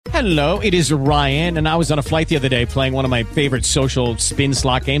Hello, it is Ryan, and I was on a flight the other day playing one of my favorite social spin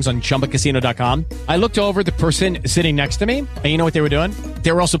slot games on ChumbaCasino.com. I looked over at the person sitting next to me, and you know what they were doing?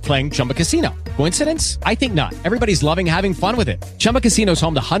 They were also playing Chumba Casino. Coincidence? I think not. Everybody's loving having fun with it. Chumba Casino is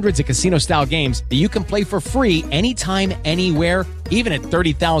home to hundreds of casino-style games that you can play for free anytime, anywhere, even at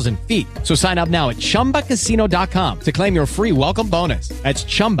 30,000 feet. So sign up now at ChumbaCasino.com to claim your free welcome bonus. That's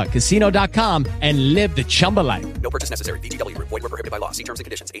ChumbaCasino.com and live the Chumba life. No purchase necessary. VGW. Void where prohibited by law. See terms and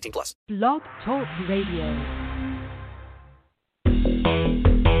conditions. 18+. Blog Talk Radio.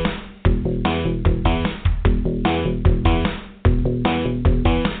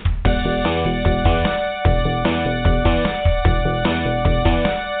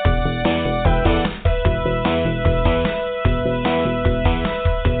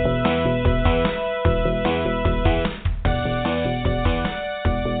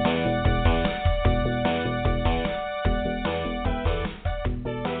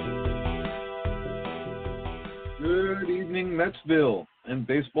 Metsville and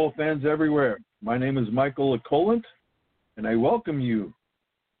baseball fans everywhere. My name is Michael Cohen, and I welcome you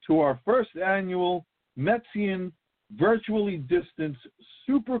to our first annual Metsian virtually distanced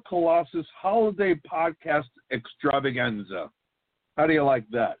Super Colossus Holiday Podcast Extravaganza. How do you like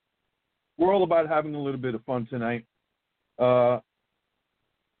that? We're all about having a little bit of fun tonight. First,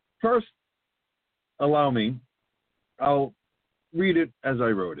 allow me, I'll read it as I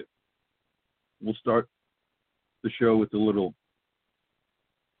wrote it. We'll start the show with a little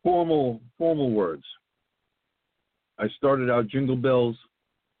formal words. I started out Jingle Bells,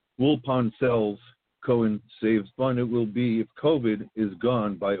 Wilpon sells, Cohen saves fun it will be if COVID is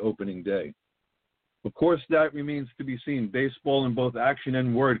gone by opening day. Of course, that remains to be seen. Baseball in both action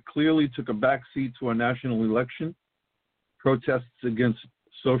and word clearly took a backseat to our national election, protests against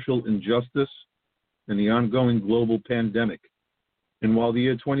social injustice, and the ongoing global pandemic. And while the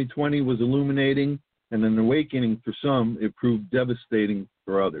year 2020 was illuminating and an awakening for some, it proved devastating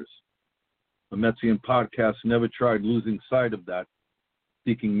for others. A Metsian Podcast never tried losing sight of that,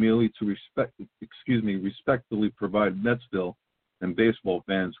 seeking merely to respectfully provide Metsville and baseball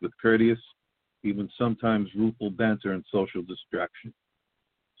fans with courteous, even sometimes rueful banter and social distraction.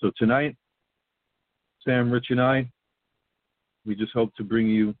 So tonight, Sam, Rich, and I, we just hope to bring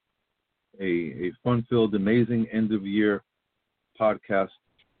you a fun-filled, amazing end-of-year podcast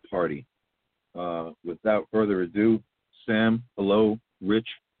party. Without further ado, Sam, hello. Rich,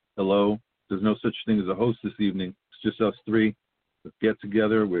 hello. There's no such thing as a host this evening. It's just us three. Let's get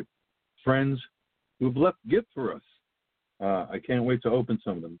together with friends who have left gifts for us. I can't wait to open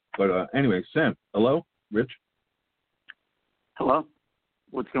some of them. But anyway, Sam, hello. Rich. Hello.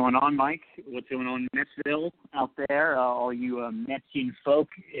 What's going on, Mike? What's going on in Metsville out there? All you Metsian folk.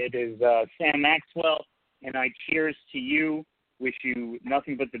 It is Sam Maxwell, and I cheers to you. Wish you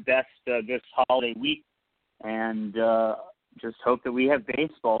nothing but the best this holiday week, and just hope that we have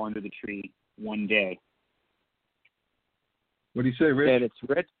baseball under the tree one day. What do you say, Rich? And it's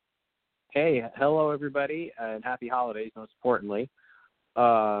Rich. Hey, hello, everybody, and happy holidays, most importantly.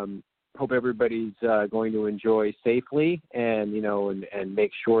 Hope everybody's going to enjoy safely and, and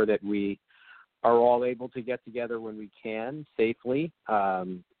make sure that we are all able to get together when we can safely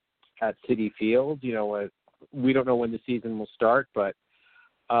at Citi Field. We don't know when the season will start, but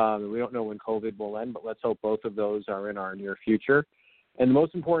we don't know when COVID will end, but let's hope both of those are in our near future. And the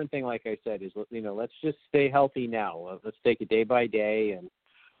most important thing, like I said, is, let's just stay healthy now. Let's take it day by day and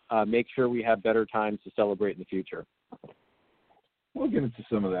make sure we have better times to celebrate in the future. We'll get into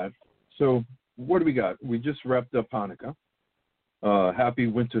some of that. So what do we got? We just wrapped up Hanukkah. Happy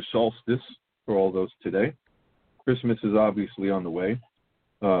winter solstice for all those today. Christmas is obviously on the way.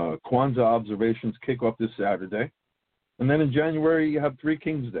 Kwanzaa observations kick off this Saturday. And then in January, you have Three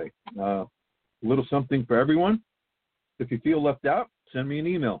Kings Day. A little something for everyone. If you feel left out, send me an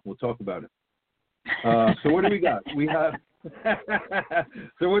email. We'll talk about it. So what do we got? We got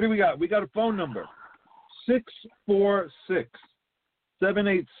a phone number,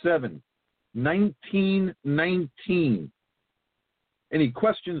 646-787-1919. Any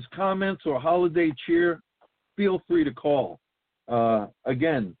questions, comments, or holiday cheer, feel free to call.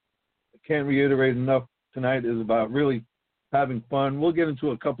 Again, I can't reiterate enough. Tonight is about really having fun. We'll get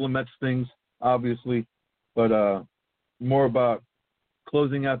into a couple of Mets things, obviously, but more about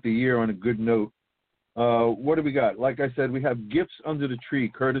closing out the year on a good note. What do we got? Like I said, we have gifts under the tree,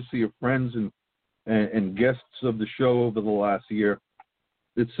 courtesy of friends and guests of the show over the last year.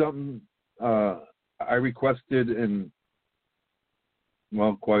 It's something I requested, and,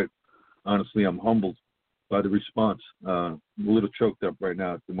 well, quite honestly, I'm humbled by the response. I'm a little choked up right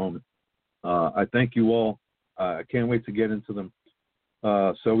now at the moment. I thank you all. I can't wait to get into them.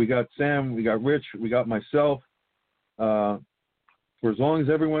 So we got Sam, we got Rich, we got myself. For as long as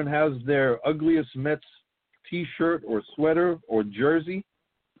everyone has their ugliest Mets T-shirt or sweater or jersey,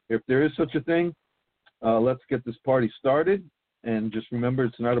 if there is such a thing, let's get this party started. And just remember,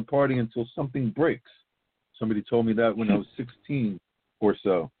 it's not a party until something breaks. Somebody told me that when I was 16 or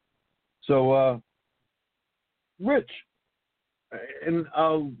so. So, Rich, and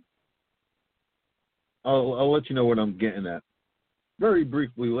I'll let you know what I'm getting at. Very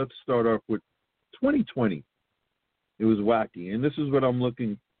briefly, let's start off with 2020. It was wacky, and this is what I'm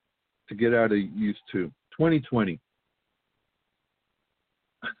looking to get out of used to. 2020.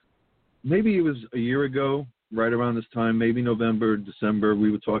 Maybe it was a year ago, right around this time, maybe November, December,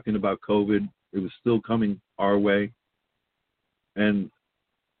 we were talking about COVID. It was still coming our way. And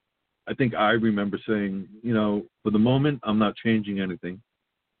I think I remember saying, for the moment, I'm not changing anything.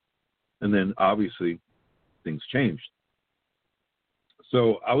 And then, obviously, things changed.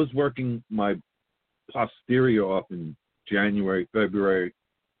 So I was working my posterior off in January, February,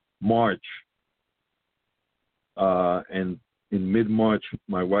 March. And in mid-March,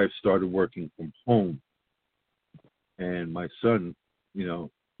 my wife started working from home. And my son,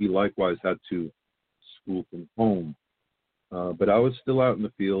 he likewise had to school from home. But I was still out in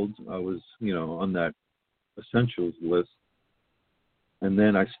the fields. I was, on that essentials list. And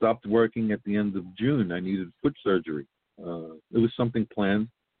then I stopped working at the end of June. I needed foot surgery. It was something planned,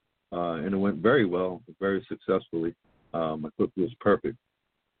 and it went very well, very successfully. My foot was perfect.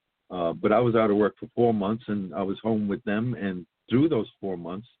 But I was out of work for 4 months, and I was home with them. And through those 4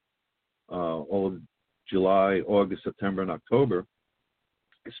 months, all of July, August, September, and October,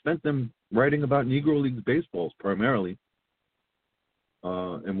 I spent them writing about Negro League baseballs primarily.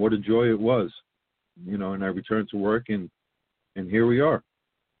 And what a joy it was, and I returned to work, and here we are,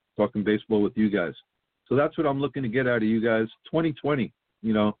 talking baseball with you guys. So that's what I'm looking to get out of you guys. 2020,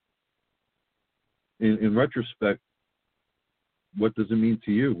 in retrospect, what does it mean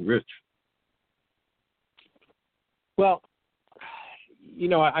to you, Rich? Well,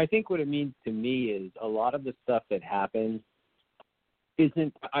 I think what it means to me is a lot of the stuff that happens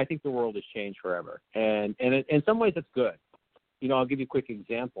I think the world has changed forever. And in some ways, it's good. I'll give you a quick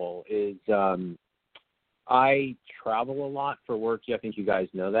example is I travel a lot for work. I think you guys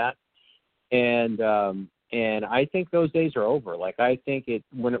know that. And I think those days are over. Like, I think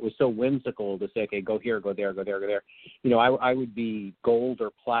when it was so whimsical to say, okay, go here, go there, go there, go there. I would be gold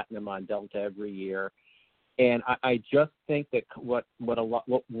or platinum on Delta every year. And I just think that what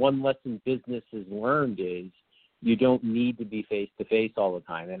one lesson business has learned is you don't need to be face to face all the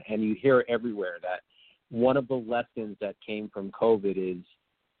time. And you hear everywhere that one of the lessons that came from COVID is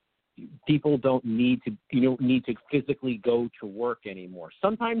people don't need to physically go to work anymore.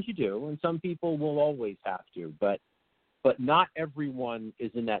 Sometimes you do, and some people will always have to, but not everyone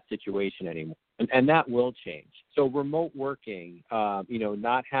is in that situation anymore, and that will change. So remote working,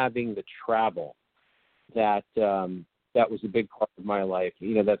 not having the travel that was a big part of my life,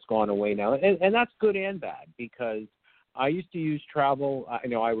 that's gone away now, and that's good and bad, because I used to use travel.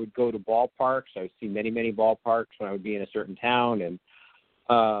 I would go to ballparks. I would see many, many ballparks when I would be in a certain town, and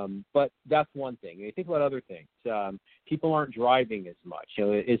but that's one thing. You think about other things. People aren't driving as much.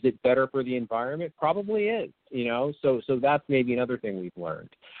 Is it better for the environment? Probably is. So that's maybe another thing we've learned.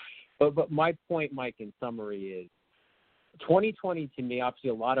 But my point, Mike, in summary is 2020 to me,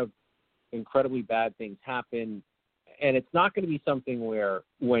 obviously a lot of incredibly bad things happen, and it's not going to be something where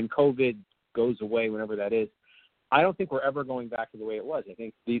when COVID goes away, whenever that is, I don't think we're ever going back to the way it was. I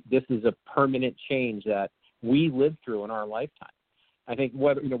think this is a permanent change that we lived through in our lifetime. I think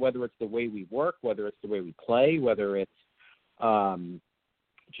whether it's the way we work, whether it's the way we play, whether it's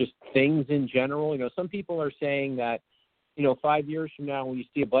just things in general. Some people are saying that 5 years from now, when you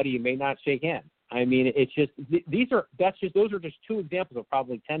see a buddy, you may not shake hands. I mean, it's just those are just two examples of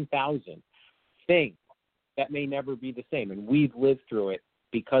probably 10,000 things that may never be the same, and we've lived through it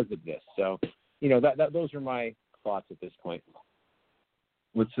because of this. So, those are my thoughts at this point.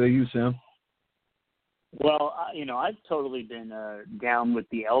 What say you, Sam? Well, I've totally been down with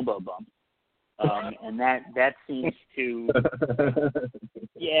the elbow bump, and that seems to,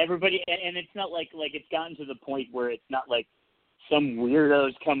 everybody, and it's not like it's gotten to the point where it's not like some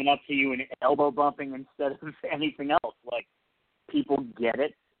weirdos coming up to you and elbow bumping instead of anything else. Like, people get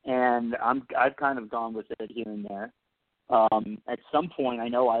it, and I've kind of gone with it here and there. At some point, I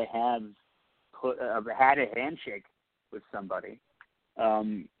know I have had a handshake with somebody,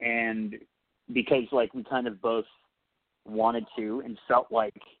 and because we kind of both wanted to and felt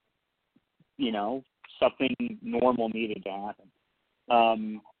like something normal needed to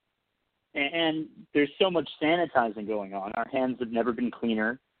happen. And there's so much sanitizing going on. Our hands have never been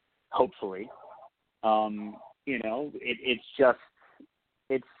cleaner, hopefully.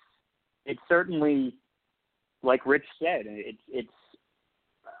 It's certainly, like Rich said,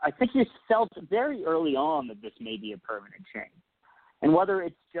 I think you felt very early on that this may be a permanent change. And whether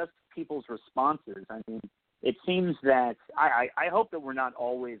it's just people's responses, I mean, it seems that I hope that we're not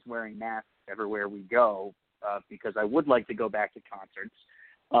always wearing masks everywhere we go, because I would like to go back to concerts.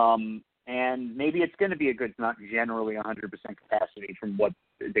 And maybe it's going to be not generally 100% capacity from what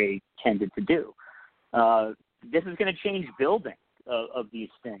they tended to do. This is going to change building of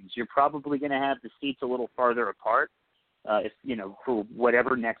these things. You're probably going to have the seats a little farther apart, for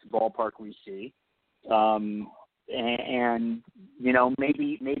whatever next ballpark we see.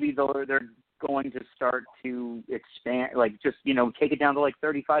 Maybe they're going to start to expand, take it down to like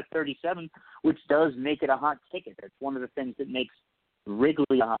 35, 37, which does make it a hot ticket. That's one of the things that makes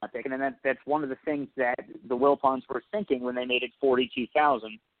Wrigley a hot ticket, and that's one of the things that the Wilpons were thinking when they made it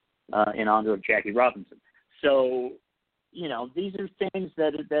 42,000 in honor of Jackie Robinson. So, these are things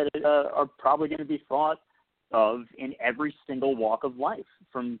that are probably going to be thought of in every single walk of life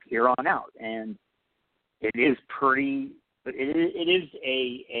from here on out, and it is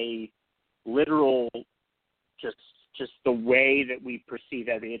a literal, just the way that we perceive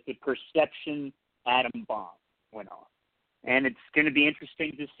everything. It's a perception atom bomb went off. And it's going to be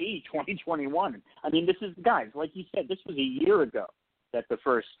interesting to see 2021. I mean, this is, guys, like you said, this was a year ago that the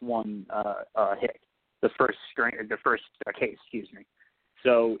first one hit, the first case, excuse me.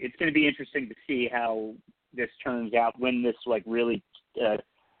 So it's going to be interesting to see how this turns out when this really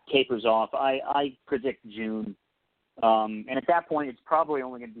tapers off. I predict June. And at that point, it's probably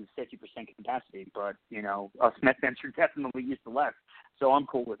only going to be 50% capacity. But, us Metsmen are definitely used to less. So I'm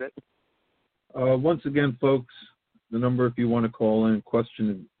cool with it. Once again, folks, the number if you want to call in,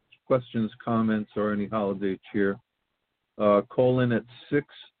 questions, comments, or any holiday cheer, call in at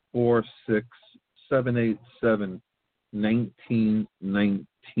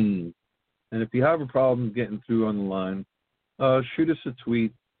 646-787-1919. And if you have a problem getting through on the line, shoot us a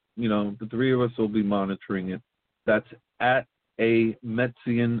tweet. The three of us will be monitoring it. That's at A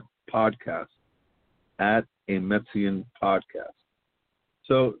Metsian Podcast. At A Metsian Podcast.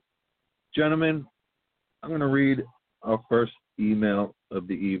 So, gentlemen, I'm going to read our first email of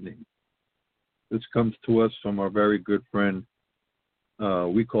the evening. This comes to us from our very good friend,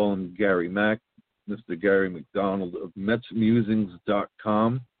 we call him Gary Mack, Mr. Gary McDonald of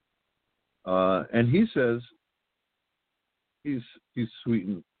Metsmusings.com. And he says, he's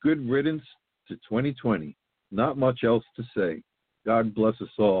sweetened, good riddance to 2020. Not much else to say. God bless us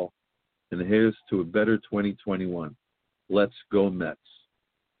all. And here's to a better 2021. Let's go Mets.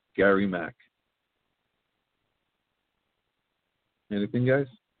 Gary Mack. Anything, guys?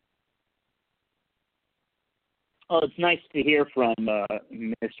 Oh, it's nice to hear from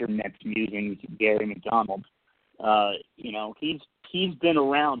Mr. Mets Musings, Gary McDonald. He's been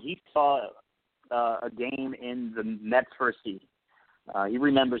around. He saw a game in the Mets first season. He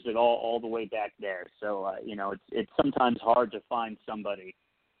remembers it all the way back there. So, it's sometimes hard to find somebody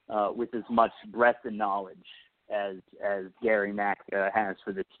with as much breadth and knowledge as Gary Mack has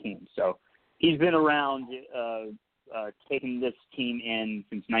for this team. So he's been around taking this team in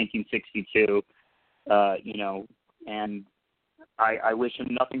since 1962, and I wish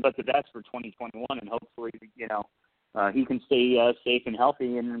him nothing but the best for 2021, and hopefully, he can stay safe and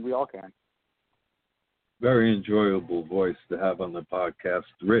healthy, and we all can. Very enjoyable voice to have on the podcast.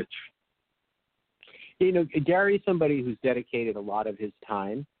 Rich. Gary is somebody who's dedicated a lot of his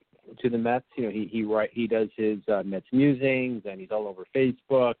time to the Mets. He does his Mets musings, and he's all over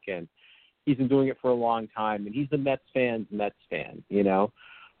Facebook, and he's been doing it for a long time. And he's the Mets fan.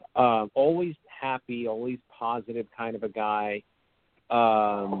 Always happy, always positive kind of a guy.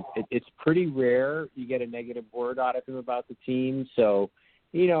 It's pretty rare you get a negative word out of him about the team. So,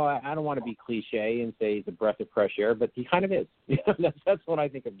 I don't want to be cliche and say he's a breath of fresh air, but he kind of is. That's what I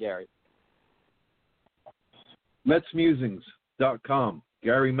think of Gary. Metsmusings.com.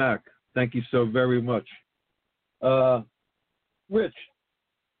 Gary Mack, thank you so very much. Rich,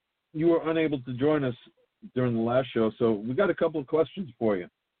 you were unable to join us during the last show, so we got a couple of questions for you.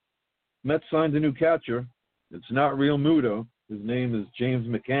 Mets signed a new catcher. It's not Real Muto. His name is James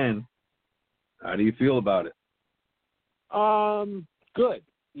McCann. How do you feel about it? Good,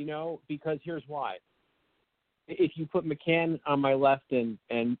 because here's why. If you put McCann on my left and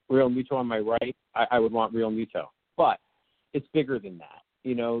Real Muto on my right, I would want Real Muto. But it's bigger than that.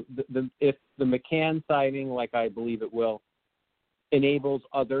 If the McCann signing, like I believe it will, enables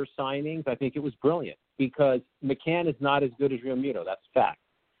other signings, I think it was brilliant because McCann is not as good as Real Muto. That's fact.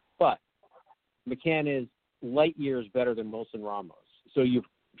 But McCann is light years better than Wilson Ramos. So you've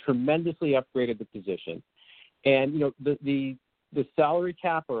tremendously upgraded the position. And, the salary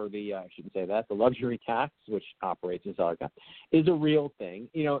cap, or I shouldn't say that, the luxury tax, which operates as salary cap, is a real thing.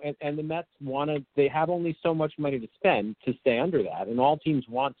 And the Mets they have only so much money to spend to stay under that, and all teams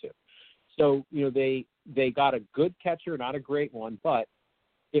want to. So, they got a good catcher, not a great one, but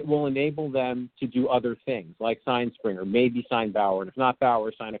it will enable them to do other things, like sign Springer, maybe sign Bauer, and if not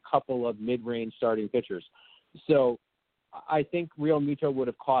Bauer, sign a couple of mid-range starting pitchers. So I think Real Muto would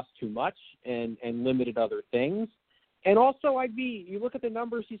have cost too much and limited other things. And also, you look at the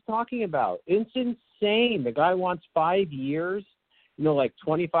numbers he's talking about. It's insane. The guy wants 5 years, like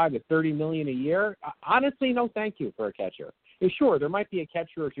 $25 to $30 million a year. Honestly, no thank you for a catcher. Sure, there might be a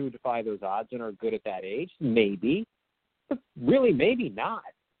catcher or two who defy those odds and are good at that age, maybe, but really maybe not.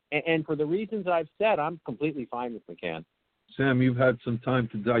 And for the reasons I've said, I'm completely fine with McCann. Sam, you've had some time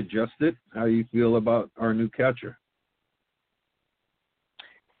to digest it. How do you feel about our new catcher?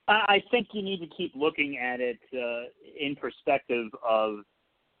 I think you need to keep looking at it in perspective of,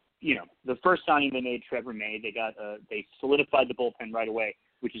 the first signing they made, Trevor May. They solidified the bullpen right away,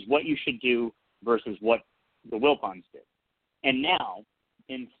 which is what you should do versus what the Wilpons did. And now,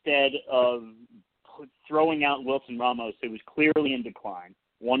 instead of throwing out Wilson Ramos, who was clearly in decline,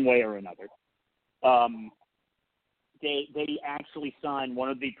 one way or another, they actually signed one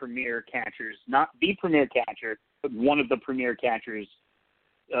of the premier catchers, not the premier catcher, but one of the premier catchers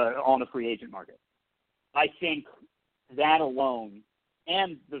on the free agent market. I think that alone,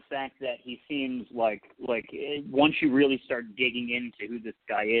 and the fact that he seems like once you really start digging into who this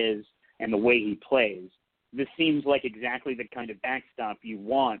guy is and the way he plays, this seems like exactly the kind of backstop you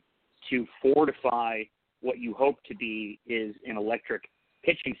want to fortify what you hope to be is an electric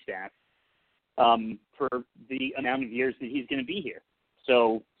pitching staff for the amount of years that he's going to be here.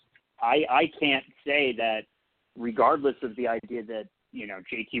 So I can't say that, regardless of the idea that,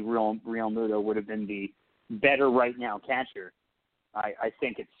 JT Realmuto would have been the better right now catcher, I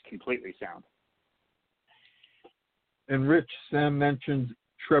think it's completely sound. And Rich, Sam mentioned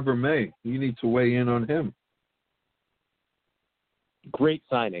Trevor May. You need to weigh in on him. Great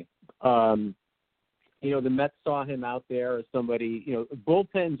signing. The Mets saw him out there as somebody,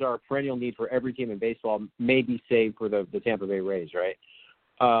 bullpens are a perennial need for every team in baseball, maybe save for the Tampa Bay Rays, right?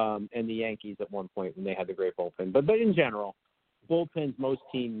 And the Yankees at one point when they had the great bullpen. But in general, bullpens, most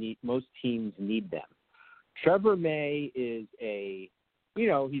teams need them. Trevor May is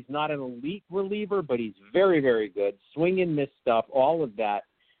he's not an elite reliever, but he's very, very good. Swing and miss stuff, all of that.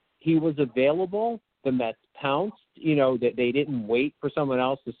 He was available. The Mets pounced, that they didn't wait for someone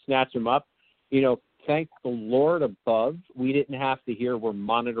else to snatch him up. Thank the Lord above, we didn't have to hear we're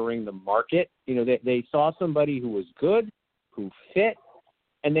monitoring the market. They saw somebody who was good, who fit,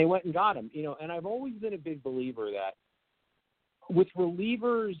 and they went and got him. And I've always been a big believer that with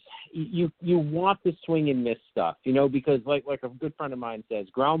relievers, you want the swing and miss stuff, because like a good friend of mine says,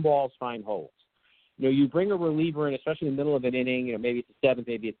 ground balls find holes. You bring a reliever in, especially in the middle of an inning, maybe it's the seventh,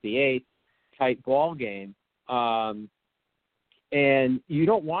 maybe it's the eighth, tight ball game. And you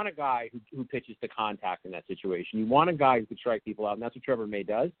don't want a guy who pitches to contact in that situation. You want a guy who can strike people out, and that's what Trevor May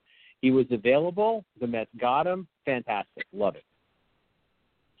does. He was available. The Mets got him. Fantastic. Love it.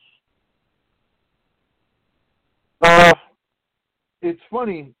 It's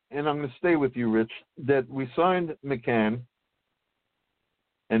funny, and I'm going to stay with you, Rich, that we signed McCann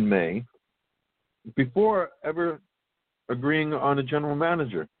and May before ever agreeing on a general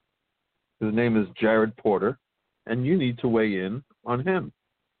manager. His name is Jared Porter, and you need to weigh in on him.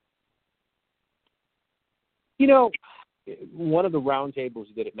 One of the roundtables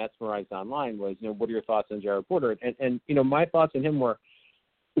we did at Metsmerized Online was, what are your thoughts on Jared Porter? And my thoughts on him were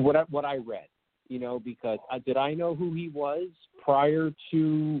what I read, because did I know who he was prior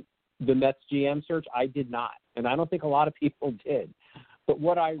to the Mets GM search? I did not, and I don't think a lot of people did. But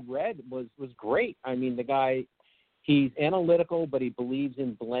what I read was great. I mean, the guy, he's analytical, but he believes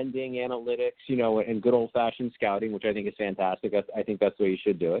in blending analytics, and good old-fashioned scouting, which I think is fantastic. I think that's the way you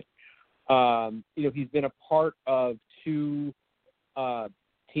should do it. He's been a part of two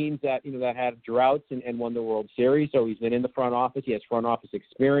teams that had droughts and won the World Series, so he's been in the front office. He has front office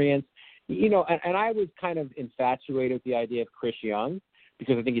experience. And I was kind of infatuated with the idea of Chris Young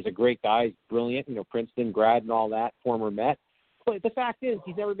because I think he's a great guy. He's brilliant, Princeton grad and all that, former Met. But the fact is,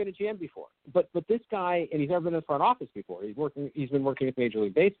 he's never been a GM before. But this guy, and he's never been in the front office before. He's been working with Major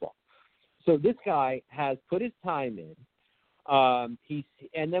League Baseball. So this guy has put his time in.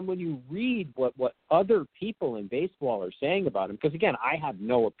 And then when you read what other people in baseball are saying about him, because again, I have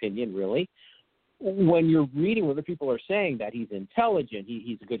no opinion really. When you're reading what other people are saying, that he's intelligent,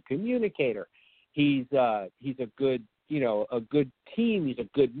 he's a good communicator, he's a good, a good team. He's a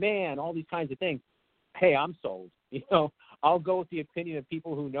good man. All these kinds of things. Hey, I'm sold. I'll go with the opinion of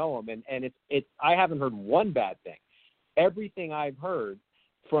people who know him, and it's. I haven't heard one bad thing. Everything I've heard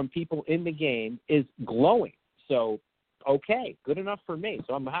from people in the game is glowing. So, okay, good enough for me.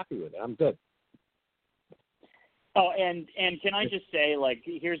 So I'm happy with it. I'm good. Oh, and can I just say,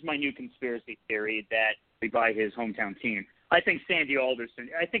 here's my new conspiracy theory that we buy his hometown team. I think Sandy Alderson.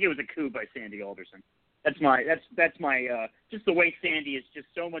 I think it was a coup by Sandy Alderson. That's my just the way Sandy is just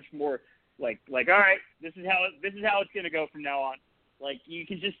so much more like all right, this is how it's gonna go from now on. You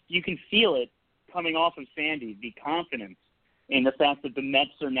can feel it coming off of Sandy, the confidence in the fact that the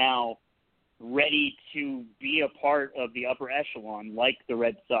Mets are now ready to be a part of the upper echelon, like the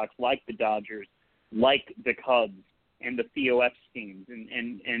Red Sox, like the Dodgers, like the Cubs and the Theo Epsteins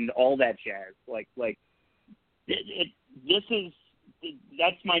and all that jazz.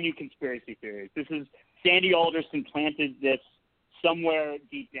 That's my new conspiracy theory. This is Sandy Alderson planted this somewhere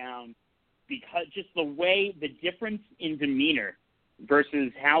deep down because just the difference in demeanor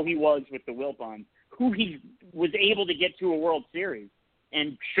versus how he was with the Wilpons, who he was able to get to a World Series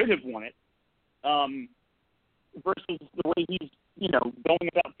and should have won it, versus the way he's, going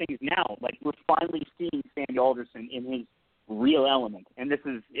about things now. We're finally seeing Sandy Alderson in his real element, and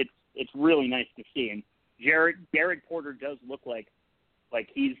it's really nice to see. And Derek Porter does look like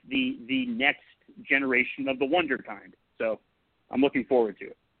he's the next generation of the wonder kind. So I'm looking forward to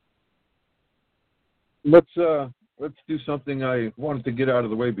it. Let's do something I wanted to get out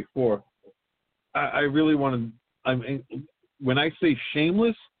of the way before. I really want to. When I say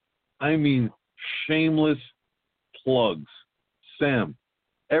shameless, I mean shameless plugs. Sam,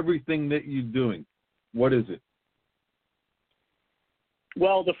 everything that you're doing, what is it?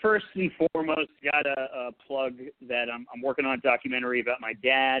 Well, the first and foremost, got a plug that I'm working on a documentary about my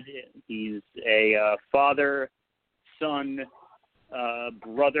dad. He's a father, son,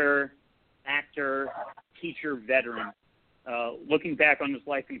 brother, actor, teacher, veteran, looking back on his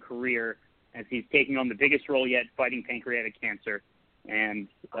life and career as he's taking on the biggest role yet, fighting pancreatic cancer. And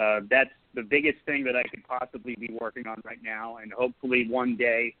that's the biggest thing that I could possibly be working on right now. And hopefully one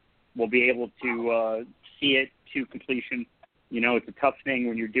day we'll be able to see it to completion. It's a tough thing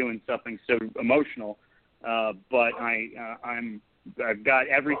when you're doing something so emotional, but I've got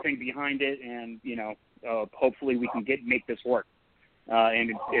everything behind it, and hopefully we can make this work.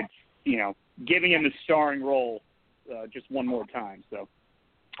 And it's giving him a starring role just one more time. So,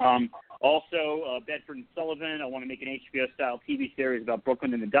 also Bedford and Sullivan. I want to make an HBO-style TV series about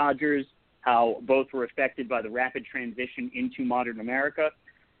Brooklyn and the Dodgers, how both were affected by the rapid transition into modern America.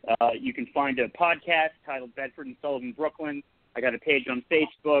 You can find a podcast titled Bedford and Sullivan Brooklyn. I got a page on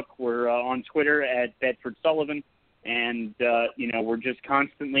Facebook. We're on Twitter at Bedford Sullivan. And, we're just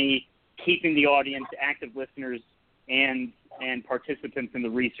constantly keeping the audience, active listeners, and participants in the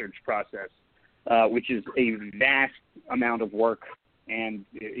research process, which is a vast amount of work. And,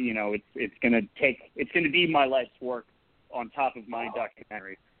 it's going to be my life's work on top of my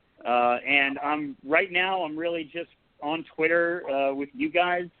documentary. And I'm really just on Twitter with you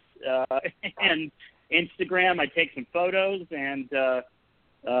guys and Instagram. I take some photos, and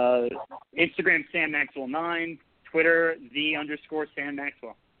Instagram Sam Maxwell 9, Twitter _Sam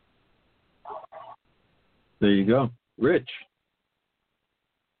Maxwell. There you go, Rich.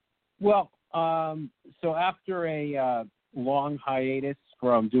 Well, so after a long hiatus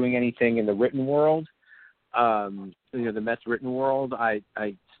from doing anything in the written world, the Mets written world, I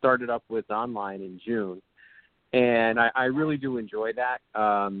started up with online in June, and I really do enjoy that.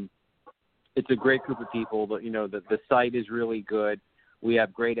 It's a great group of people, but the site is really good. We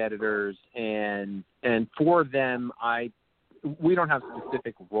have great editors, and for them, we don't have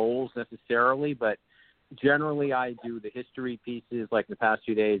specific roles necessarily, but generally I do the history pieces. Like the past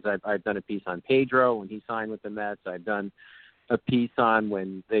 2 days, I've done a piece on Pedro when he signed with the Mets. I've done a piece on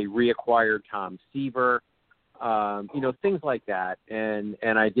when they reacquired Tom Seaver, things like that. And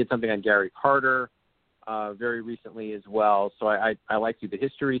I did something on Gary Carter very recently as well. So I like to do the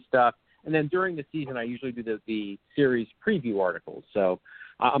history stuff. And then during the season, I usually do the series preview articles. So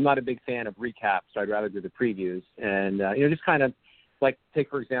I'm not a big fan of recaps, so I'd rather do the previews. And, just kind of like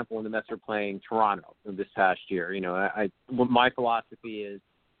take, for example, when the Mets are playing Toronto this past year, my philosophy is,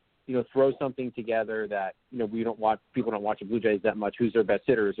 throw something together that, people don't watch the Blue Jays that much. Who's their best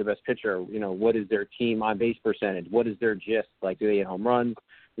hitter? Who's their best pitcher? What is their team on base percentage? What is their gist? Like, do they hit home runs?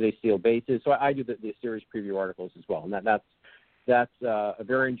 Do they steal bases? So I do the series preview articles as well. And that's a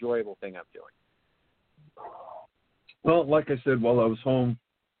very enjoyable thing I'm doing. Well, like I said, while I was home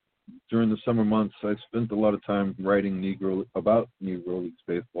during the summer months, I spent a lot of time writing about Negro Leagues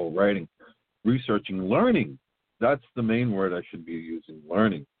baseball, writing researching, learning. That's the main word I should be using,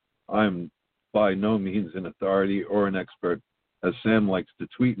 learning. I'm by no means an authority or an expert, as Sam likes to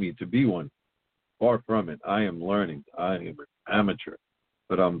tweet me to be one. Far from it. I am learning. I am an amateur.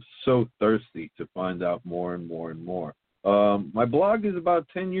 But I'm so thirsty to find out more and more and more. My blog is about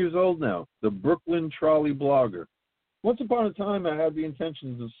 10 years old now, the Brooklyn Trolley Blogger. Once upon a time, I had the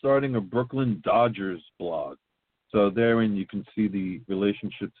intentions of starting a Brooklyn Dodgers blog. So therein you can see the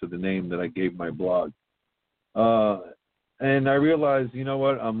relationship to the name that I gave my blog. And I realized, you know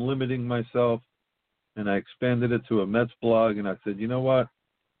what, I'm limiting myself, and I expanded it to a Mets blog, and I said, you know what,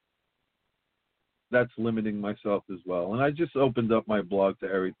 that's limiting myself as well. And I just opened up my blog to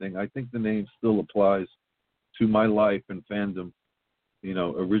everything. I think the name still applies to my life and fandom, you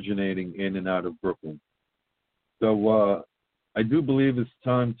know, originating in and out of Brooklyn. So I do believe it's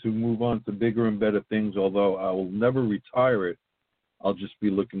time to move on to bigger and better things, although I will never retire it. I'll just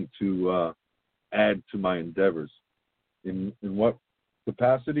be looking to add to my endeavors. In what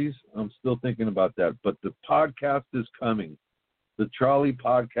capacities? I'm still thinking about that. But the podcast is coming. The Trolley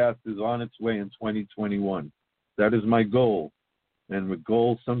Podcast is on its way in 2021. That is my goal. And with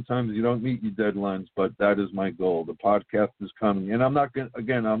goals, sometimes you don't meet your deadlines, but that is my goal. The podcast is coming. And I'm not going to,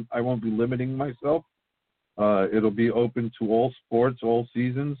 again, I won't be limiting myself. It'll be open to all sports, all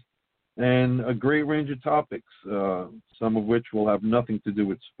seasons, and a great range of topics, some of which will have nothing to do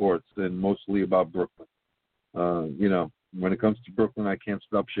with sports and mostly about Brooklyn. You know, when it comes to Brooklyn, I can't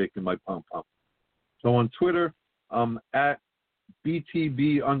stop shaking my pom-pom. So on Twitter, I'm at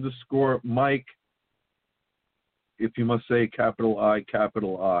BTB_Mike. If you must say capital I,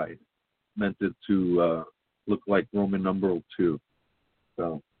 meant it to look like Roman numeral 2.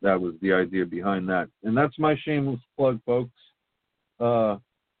 So that was the idea behind that. And that's my shameless plug, folks.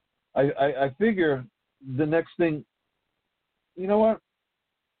 I figure the next thing, you know what?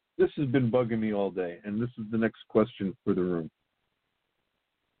 This has been bugging me all day, and this is the next question for the room.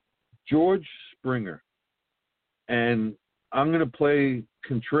 George Springer, and I'm going to play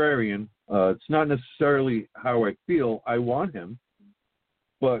contrarian. It's not necessarily how I feel. I want him,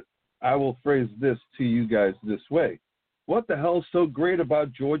 but I will phrase this to you guys this way. What the hell's so great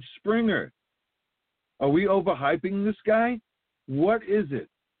about George Springer? Are we overhyping this guy? What is it?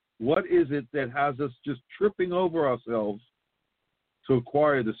 What is it that has us just tripping over ourselves to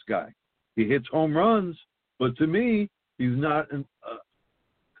acquire this guy? He hits home runs, but to me, he's not an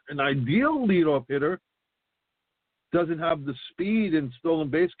ideal leadoff hitter. Doesn't have the speed and stolen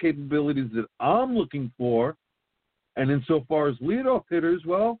base capabilities that I'm looking for. And insofar as leadoff hitters,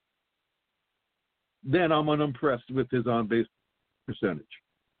 well, then I'm unimpressed with his on-base percentage.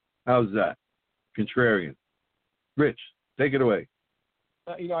 How's that? Contrarian. Rich, take it away.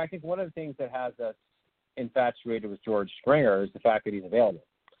 You know, I think one of the things that has us infatuated with George Springer is the fact that he's available.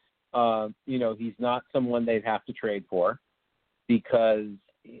 You know, he's not someone they'd have to trade for because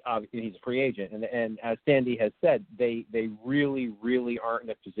obviously he's a free agent. And as Sandy has said, they really, really aren't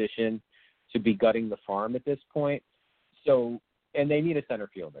in a position to be gutting the farm at this point. So, and they need a center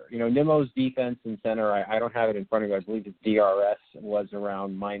fielder. You know, Nimmo's defense in center, I don't have it in front of me. I believe his DRS was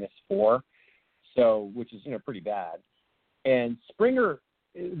around -4, so which is, you know, pretty bad. And Springer,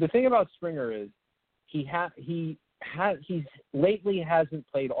 the thing about Springer is he's lately hasn't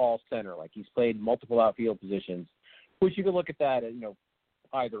played all center. Like he's played multiple outfield positions, which you could look at that as, you know,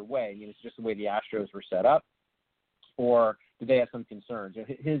 either way. You know, it's just the way the Astros were set up, or do they have some concerns?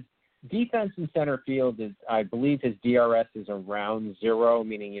 His defense in center field is, I believe his DRS is around 0,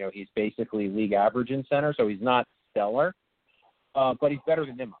 meaning, you know, he's basically league average in center, so he's not stellar, but he's better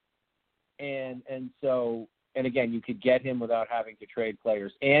than Nimmo. And so, and again, you could get him without having to trade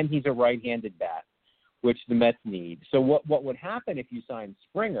players, and he's a right-handed bat, which the Mets need. So what would happen if you sign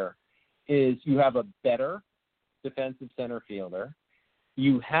Springer is you have a better defensive center fielder,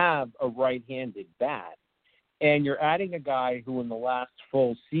 you have a right-handed bat, and you're adding a guy who in the last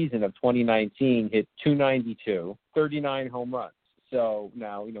full season of 2019 hit .292, 39 home runs. So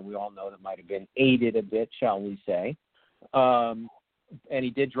now, you know, we all know that might have been aided a bit, shall we say. And he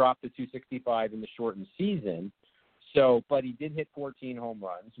did drop to .265 in the shortened season. So, but he did hit 14 home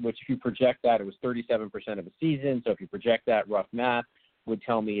runs, which if you project that, it was 37% of the season. So if you project that, rough math would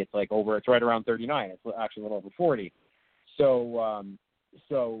tell me it's right around 39. It's actually a little over 40. So,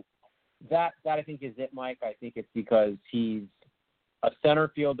 that I think is it, Mike. I think it's because he's a center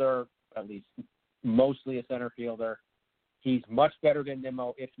fielder, at least mostly a center fielder. He's much better than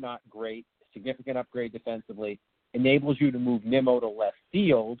Nimmo, if not great. Significant upgrade defensively. Enables you to move Nimmo to left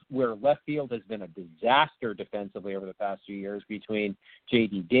field, where left field has been a disaster defensively over the past few years between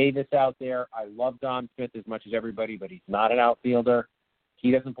J.D. Davis out there. I love Dom Smith as much as everybody, but he's not an outfielder.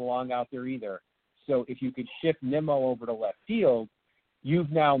 He doesn't belong out there either. So if you could shift Nimmo over to left field,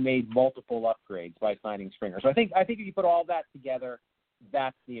 you've now made multiple upgrades by signing Springer. So I think if you put all that together,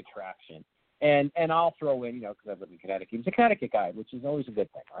 that's the attraction. And I'll throw in, because I live in Connecticut, he's a Connecticut guy, which is always a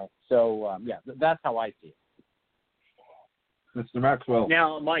good thing, right? So, that's how I see it. Mr. Maxwell.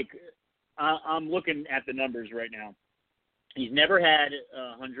 Now, Mike, I'm looking at the numbers right now. He's never had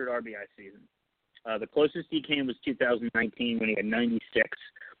a 100 RBI season. The closest he came was 2019 when he had 96.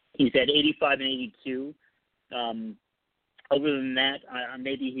 He's had 85 and 82. Other than that,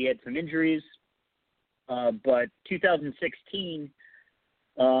 maybe he had some injuries. But 2016,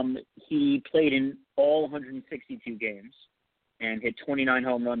 he played in all 162 games and hit 29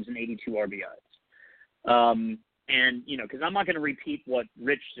 home runs and 82 RBIs. And, because I'm not going to repeat what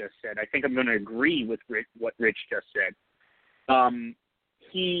Rich just said. I think I'm going to agree with what Rich just said.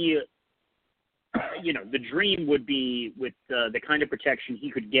 The dream would be with the kind of protection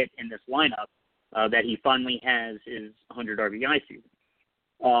he could get in this lineup that he finally has his 100 RBI season.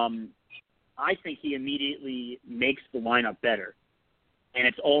 I think he immediately makes the lineup better, and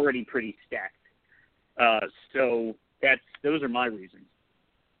it's already pretty stacked. So those are my reasons.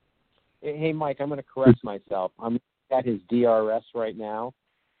 Hey, Mike, I'm going to correct myself. I'm at his DRS right now.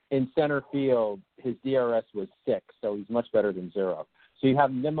 In center field, his DRS was 6, so he's much better than 0. So you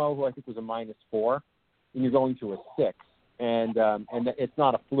have Nimmo, who I think was a -4, and you're going to a 6. And it's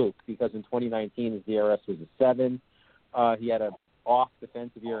not a fluke because in 2019 his DRS was a 7. He had an off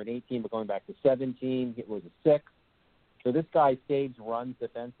defensive year in 18, but going back to 17, it was a 6. So this guy saves runs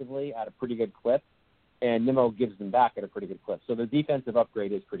defensively at a pretty good clip, and Nimmo gives them back at a pretty good clip. So the defensive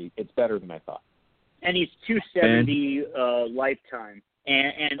upgrade is it's better than I thought. And he's 270 lifetime.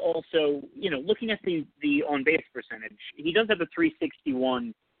 And also, looking at the on-base percentage, he does have a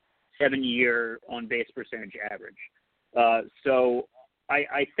 361 7-year on-base percentage average. So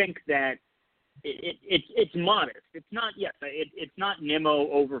I think that it's modest. It's not, it's not Nimmo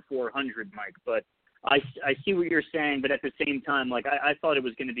over 400, Mike, but I see what you're saying, but at the same time, I thought it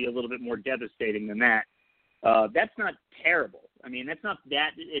was going to be a little bit more devastating than that. That's not terrible. I mean, it's not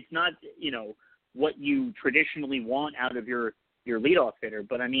what you traditionally want out of your leadoff hitter,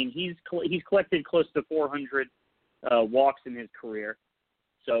 but I mean, he's collected close to 400 walks in his career.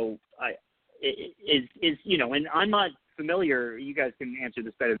 So and I'm not familiar. You guys can answer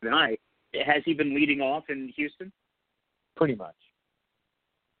this better than I. Has he been leading off in Houston? Pretty much.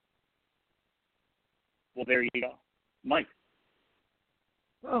 Well, there you go, Mike.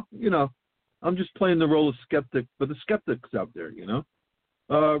 Well, I'm just playing the role of skeptic, but the skeptics out there,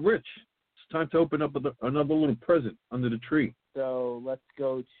 Rich, it's time to open up another little present under the tree. So let's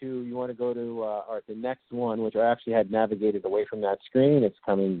go to, you want to go to the next one, which I actually had navigated away from that screen. It's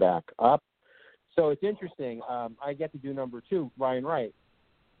coming back up. So it's interesting. I get to do number 2, Brian Wright,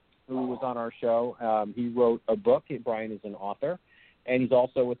 who was on our show. He wrote a book. Brian is an author, and he's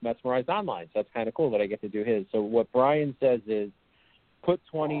also with Mesmerized Online. So that's kind of cool that I get to do his. So what Brian says is, put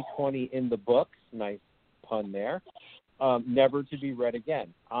 2020 in the books. Nice pun there. Never to be read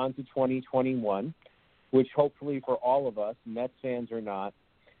again. On to 2021. Which hopefully for all of us, Mets fans or not,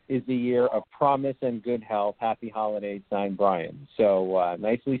 is the year of promise and good health. Happy holidays, signed Brian. So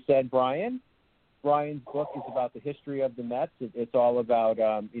nicely said, Brian. Brian's book is about the history of the Mets. It's all about,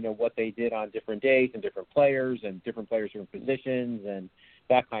 what they did on different days and different players in different positions and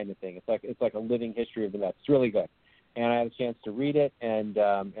that kind of thing. It's like a living history of the Mets. It's really good. And I had a chance to read it. And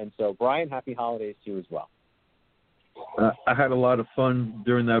so, Brian, happy holidays to you as well. I had a lot of fun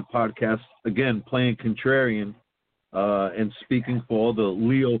during that podcast, again, playing contrarian and speaking for all the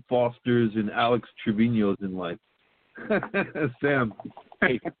Leo Fosters and Alex Trevino's in life. Sam.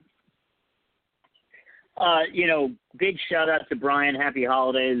 Big shout out to Brian. Happy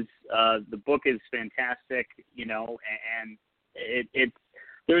holidays. The book is fantastic, and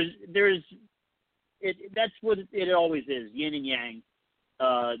that's what it always is, yin and yang.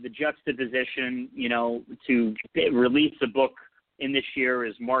 The juxtaposition, to release a book in this year,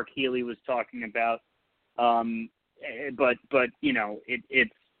 as Mark Healy was talking about. But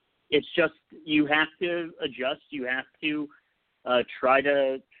it's just, you have to adjust. You have to try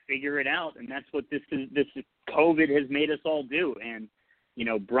to figure it out. And that's what this COVID has made us all do. And,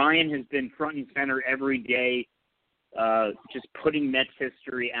 Brian has been front and center every day, just putting Mets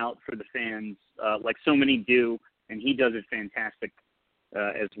history out for the fans, like so many do. And he does it fantastic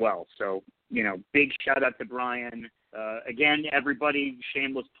as well. So, big shout out to Brian. Again, everybody,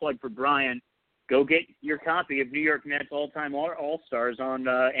 shameless plug for Brian. Go get your copy of New York Mets All-Time All-Stars on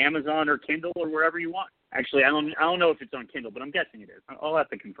Amazon or Kindle or wherever you want. Actually, I don't know if it's on Kindle, but I'm guessing it is. I'll have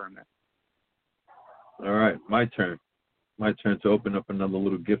to confirm that. All right, my turn. my turn to open up another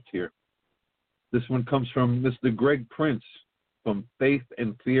little gift here. This one comes from Mr. Greg Prince from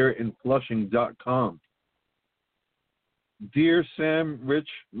faithandfearinflushing.com. Dear Sam, Rich,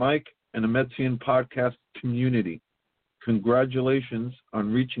 Mike, and A Metsian Podcast community, congratulations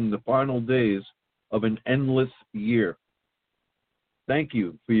on reaching the final days of an endless year. Thank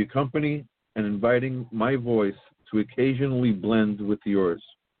you for your company and inviting my voice to occasionally blend with yours.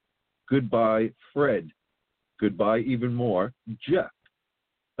 Goodbye, Fred. Goodbye, even more, Jeff.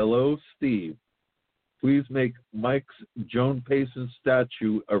 Hello, Steve. Please make Mike's Joan Payson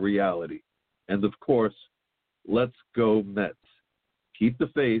statue a reality. And of course, let's go Mets. Keep the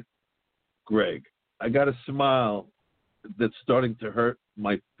faith, Greg. I got a smile that's starting to hurt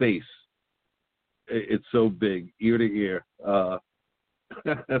my face. It's so big, ear to ear.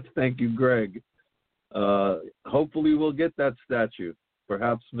 Thank you, Greg. Hopefully we'll get that statue.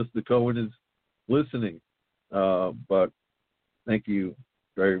 Perhaps Mr. Cohen is listening. But thank you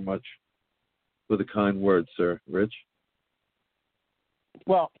very much for the kind words, sir. Rich?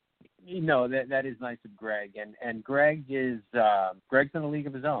 Well, that is nice of Greg, and Greg is Greg's in a league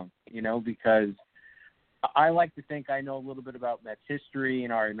of his own, because I like to think I know a little bit about Mets history,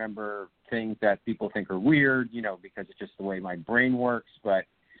 and I remember things that people think are weird, because it's just the way my brain works, but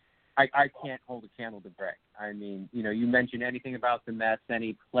I can't hold a candle to Greg. I mean, you mention anything about the Mets,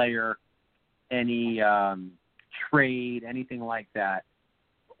 any player, any trade, anything like that,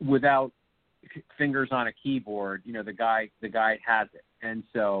 without fingers on a keyboard, the guy has it. And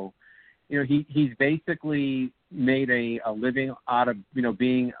so, he's basically made a living out of,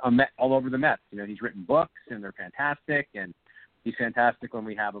 being a Met all over the Mets. He's written books, and they're fantastic, and he's fantastic when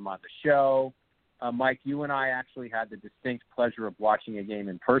we have him on the show. Mike, you and I actually had the distinct pleasure of watching a game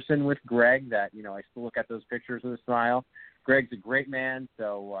in person with Greg that, I still look at those pictures with a smile. Greg's a great man,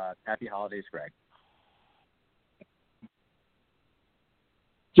 so happy holidays, Greg.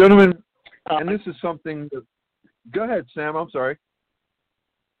 Gentlemen, and this is something that, go ahead, Sam, I'm sorry.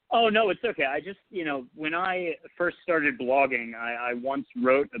 Oh, no, it's okay. I just, when I first started blogging, I once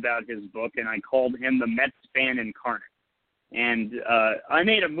wrote about his book, and I called him the Mets fan incarnate. And I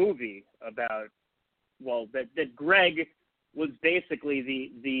made a movie about, that Greg was basically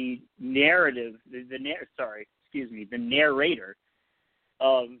the narrative, the narrator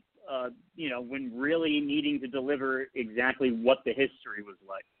of, when really needing to deliver exactly what the history was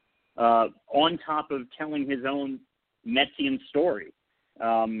like, on top of telling his own Metsian story.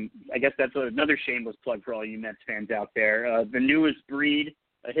 I guess that's another shameless plug for all you Mets fans out there. The Newest Breed,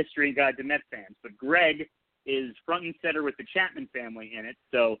 a history guide to Mets fans. But Greg is front and center with the Chapman family in it.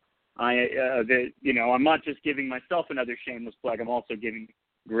 So I'm not just giving myself another shameless plug. I'm also giving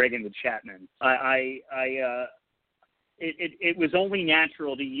Greg and the Chapman. It was only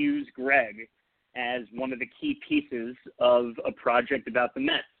natural to use Greg as one of the key pieces of a project about the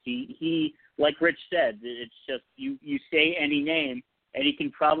Mets. He like Rich said, it's just you say any name, and he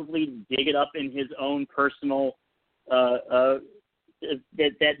can probably dig it up in his own personal the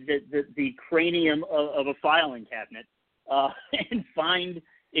cranium of a filing cabinet and find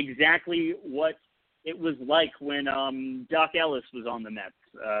exactly what it was like when Doc Ellis was on the Mets,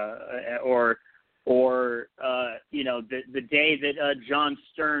 or the day that John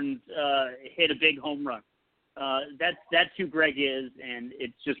Stearns hit a big home run. That's who Greg is, and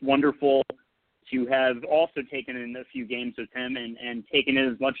it's just wonderful to have also taken in a few games with him and taken in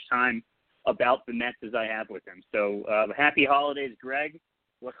as much time about the Mets as I have with him. So happy holidays, Greg.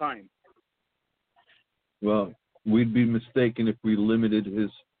 L'chaim. Well, we'd be mistaken if we limited his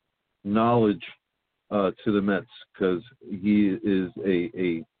knowledge to the Mets, because he is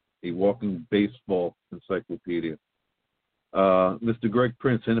a walking baseball encyclopedia. Mr. Greg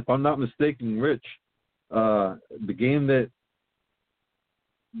Prince, and if I'm not mistaken, Rich, the game that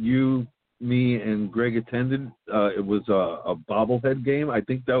you, me, and Greg attended, it was a bobblehead game. I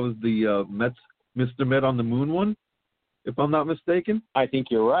think that was the Mets, Mr. Met on the Moon one, if I'm not mistaken. I think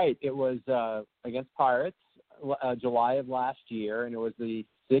you're right. It was against Pirates, July of last year, and it was the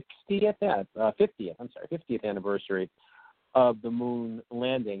 50th anniversary of the moon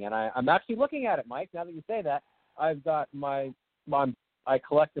landing. And I'm actually looking at it, Mike, now that you say that. I've got I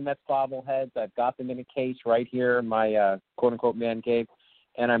collect the Mets bobbleheads. I've got them in a case right here in my quote-unquote man cave.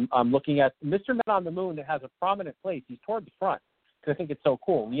 And I'm looking at Mr. Met on the Moon that has a prominent place. He's toward the front because I think it's so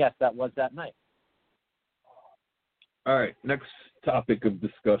cool. And yes, that was that night. All right, next topic of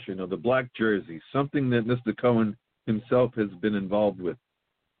discussion are the black jerseys, something that Mr. Cohen himself has been involved with.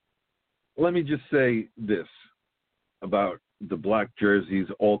 Let me just say this about the black jerseys,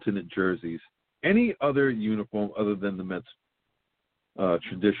 alternate jerseys, any other uniform other than the Mets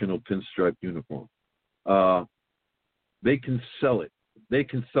traditional pinstripe uniform. They can sell it. They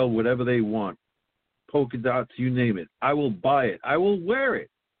can sell whatever they want. Polka dots, you name it. I will buy it. I will wear it.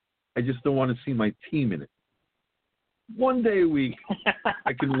 I just don't want to see my team in it. One day a week,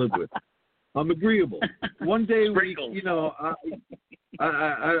 I can live with. I'm agreeable. One day a week, you know,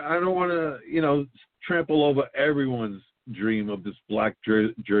 I don't want to, you know, trample over everyone's dream of this black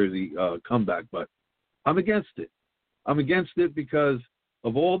jersey comeback, but I'm against it. I'm against it because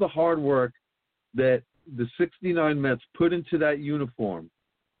of all the hard work that the 69 Mets put into that uniform,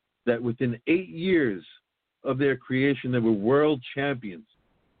 that within 8 years of their creation, they were world champions.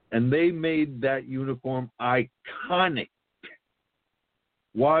 And they made that uniform iconic.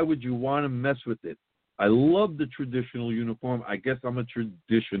 Why would you want to mess with it? I love the traditional uniform. I guess I'm a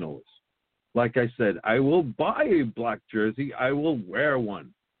traditionalist. Like I said, I will buy a black jersey. I will wear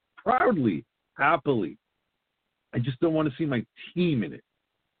one proudly, happily. I just don't want to see my team in it.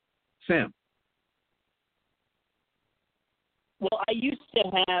 Sam. Well, I used to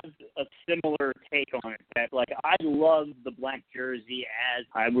have a similar take on it. That like I love the black jersey as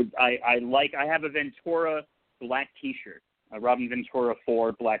I have a Ventura black T-shirt, a Robin Ventura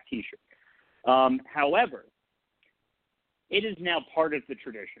 4 black T-shirt. However, it is now part of the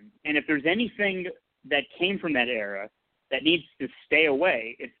tradition, and if there's anything that came from that era that needs to stay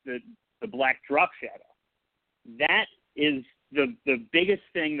away, it's the black drop shadow. That is the biggest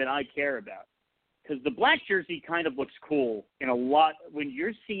thing that I care about. Because the black jersey kind of looks cool in a lot. When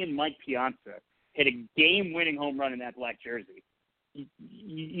you're seeing Mike Piazza hit a game-winning home run in that black jersey,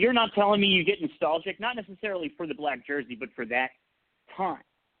 you're not telling me you get nostalgic, not necessarily for the black jersey, but for that time.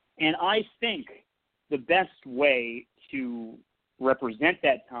 And I think the best way to represent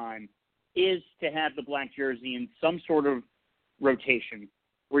that time is to have the black jersey in some sort of rotation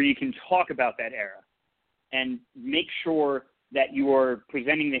where you can talk about that era and make sure that you are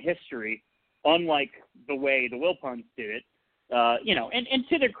presenting the history unlike the way the Wilpons did it, you know, and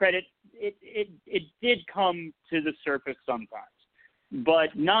to their credit, it did come to the surface sometimes,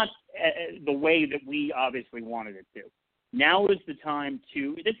 but not the way that we obviously wanted it to. Now is the time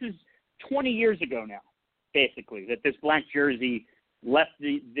to, this is 20 years ago now, basically, that this black jersey left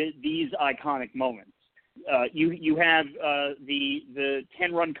these iconic moments. You have the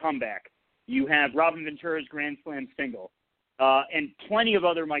 10-run comeback. You have Robin Ventura's Grand Slam single. And plenty of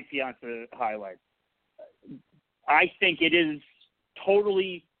other Mike Piazza highlights. I think it is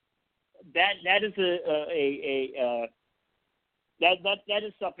totally that is that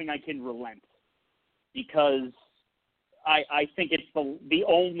is something I can relent, because I think it's the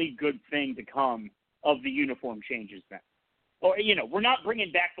only good thing to come of the uniform changes then. Or, you know, we're not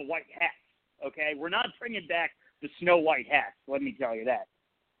bringing back the white hats, okay? We're not bringing back the Snow White hats, let me tell you that.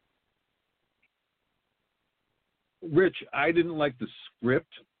 Rich, I didn't like the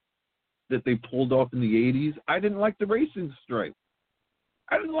script that they pulled off in the 80s. I didn't like the racing stripe.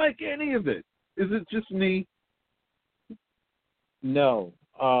 I didn't like any of it. Is it just me? No.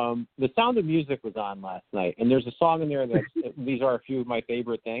 The Sound of Music was on last night, and there's a song in there that these are a few of my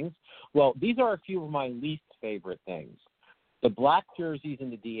favorite things. Well, these are a few of my least favorite things. The black jerseys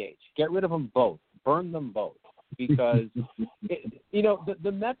and the DH. Get rid of them both. Burn them both. Because, you know,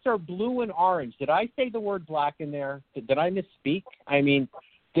 the Mets are blue and orange. Did I say the word black in there? Did I misspeak? I mean,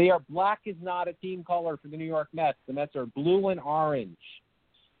 black is not a team color for the New York Mets. The Mets are blue and orange.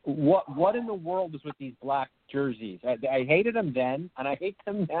 What in the world is with these black jerseys? I hated them then, and I hate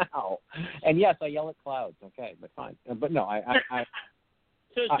them now. And yes, I yell at clouds. Okay, but fine. But no,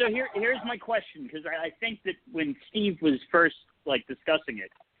 So here's my question, because I think that when Steve was first discussing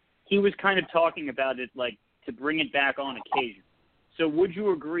it, he was kind of talking about it to bring it back on occasion. So would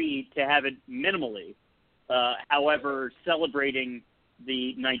you agree to have it minimally, however, celebrating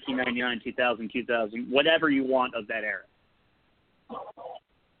the 1999, 2000, 2000, whatever you want of that era?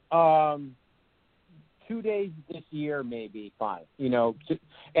 2 days this year, maybe fine. You know,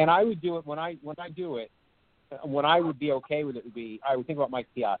 and I would do it when I do it. When I would be okay with it would be I would think about Mike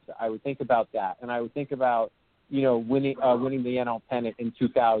Piazza. I would think about that, and I would think about winning the NL pennant in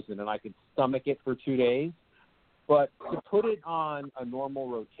 2000, and I could stomach it for 2 days. But to put it on a normal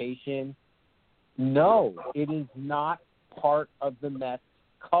rotation, no, it is not part of the Mets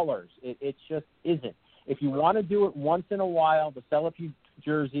colors. It just isn't. If you want to do it once in a while to sell a few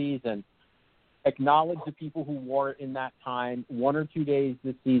jerseys and acknowledge the people who wore it in that time, 1 or 2 days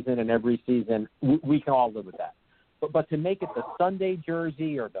this season and every season, we can all live with that. But to make it the Sunday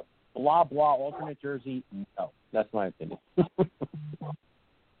jersey or the blah, blah alternate jersey, no. That's my opinion.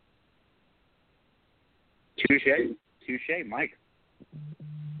 Touche, Mike.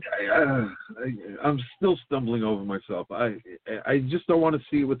 I'm still stumbling over myself. I just don't want to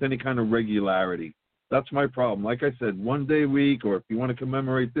see it with any kind of regularity. That's my problem. Like I said, one day a week, or if you want to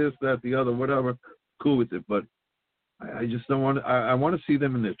commemorate this, that, the other, whatever, cool with it. But I just don't want to. I want to see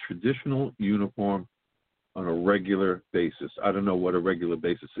them in their traditional uniform on a regular basis. I don't know what a regular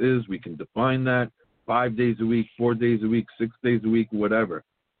basis is. We can define that. 5 days a week, 4 days a week, 6 days a week, whatever.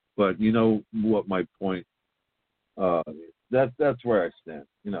 But you know what my point. That's where I stand.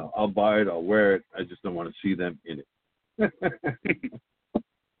 You know, I'll buy it, I'll wear it. I just don't want to see them in it.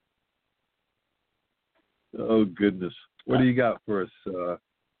 Oh goodness, what do you got for us,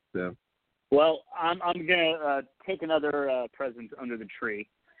 Sam? Well, I'm gonna take another present under the tree,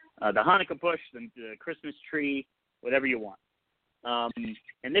 the Hanukkah bush, the Christmas tree, whatever you want.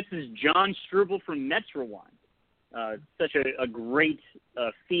 And this is John Struble from Mets Rewind. Such a great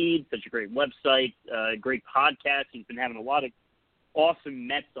feed, such a great website, great podcast. He's been having a lot of awesome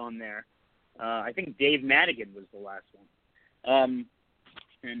Mets on there. I think Dave Madigan was the last one.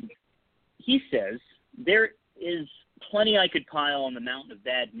 And he says, there is plenty I could pile on the mountain of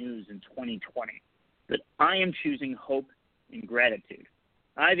bad news in 2020, but I am choosing hope and gratitude.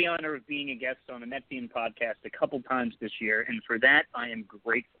 I have the honor of being a guest on a Metsian podcast a couple times this year, and for that I am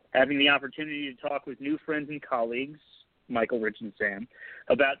grateful. Having the opportunity to talk with new friends and colleagues, Michael, Rich, and Sam,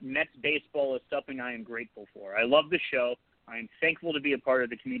 about Mets baseball is something I am grateful for. I love the show. I am thankful to be a part of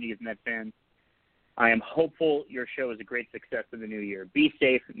the community of Mets fans. I am hopeful your show is a great success in the new year. Be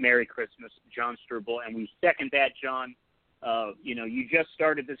safe. Merry Christmas, John Struble. And we second that, John. You just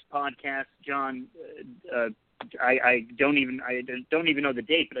started this podcast, John. I don't even know the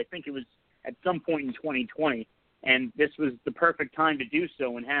date, but I think it was at some point in 2020. And this was the perfect time to do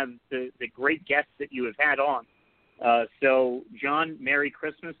so and have the great guests that you have had on. So, John, Merry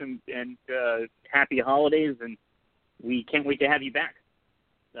Christmas and Happy Holidays, and we can't wait to have you back.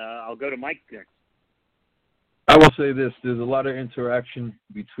 I'll go to Mike next. I will say this: there's a lot of interaction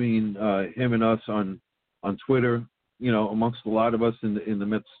between him and us on Twitter, you know, amongst a lot of us in the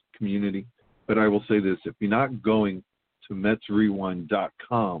Mets community. But I will say this: if you're not going to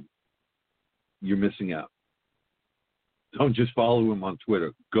metsrewind.com, you're missing out. Don't just follow him on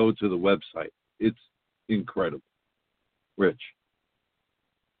Twitter. Go to the website. It's incredible. Rich.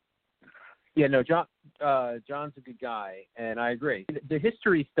 Yeah, no, John's a good guy, and I agree. The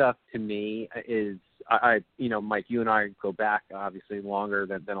history stuff to me is, Mike, you and I go back obviously longer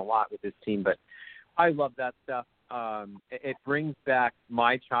than a lot with this team, but I love that stuff. It brings back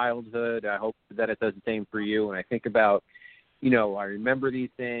my childhood. I hope that it does the same for you. And I think about, I remember these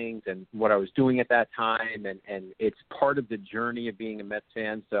things and what I was doing at that time, and it's part of the journey of being a Mets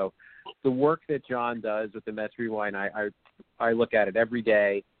fan. So the work that John does with the Mets Rewind, I look at it every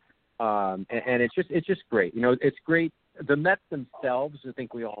day. And it's just great. It's great. The Mets themselves, I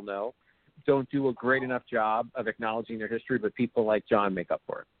think we all know, don't do a great enough job of acknowledging their history, but people like John make up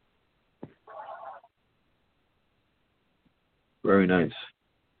for it. Very nice.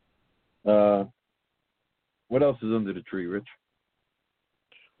 What else is under the tree, Rich?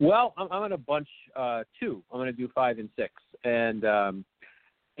 Well, I'm going to bunch two. I'm going to do 5 and 6. And I'm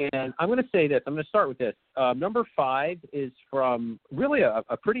going to say this. I'm going to start with this. Number 5 is from really a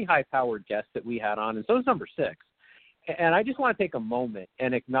pretty high-powered guest that we had on, and so is number 6. And I just want to take a moment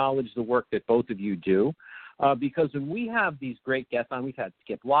and acknowledge the work that both of you do, because when we have these great guests on, we've had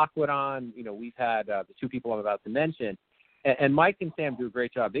Skip Lockwood on, we've had the two people I'm about to mention, and Mike and Sam do a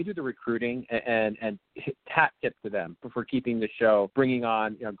great job. They do the recruiting, and hat tip to them for keeping the show, bringing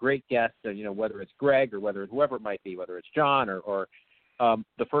on great guests, whether it's Greg or whether it's whoever it might be, whether it's John or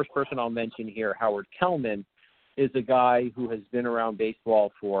the first person I'll mention here, Howard Kellman, is a guy who has been around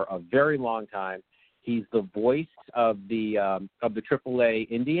baseball for a very long time. He's the voice of the AAA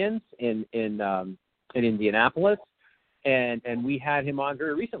Indians in Indianapolis, and we had him on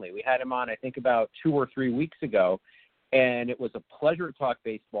very recently. We had him on, I think, about 2 or 3 weeks ago, and it was a pleasure to talk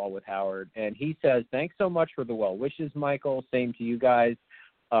baseball with Howard. And he says, "Thanks so much for the well wishes, Michael. Same to you guys.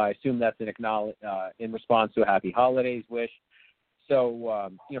 I assume that's in response to a happy holidays wish."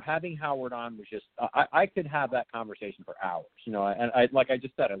 So, having Howard on was just, I could have that conversation for hours, and I, like I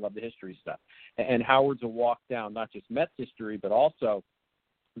just said, I love the history stuff. And Howard's a walk down, not just Mets history, but also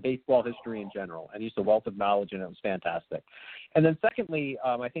baseball history in general. And he's a wealth of knowledge, and it was fantastic. And then secondly,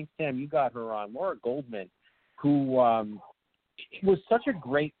 I think, Sam, you got her on, Laura Goldman, who was such a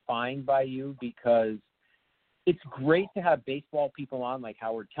great find by you, because it's great to have baseball people on like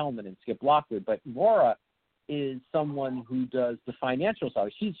Howard Kellman and Skip Lockwood, but Laura is someone who does the financial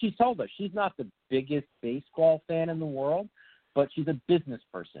side. She's told us she's not the biggest baseball fan in the world, but she's a business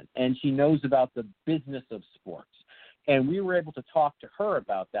person, and she knows about the business of sports. And we were able to talk to her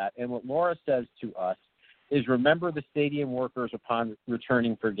about that. And what Laura says to us is remember the stadium workers upon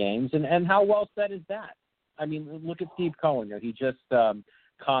returning for games. And how well said is that? I mean, look at Steve Cohen. He just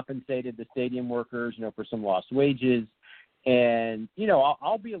compensated the stadium workers, for some lost wages. And,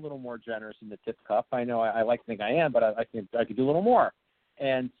 I'll be a little more generous in the tip cup. I know I like to think I am, but I think I could do a little more.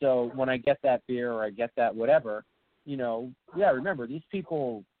 And so when I get that beer or I get that whatever, remember, these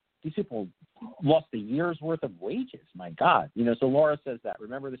people lost a year's worth of wages. My God. So Laura says that.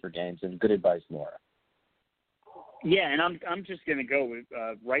 Remember this for games, and good advice, Laura. Yeah, and I'm just going to go with,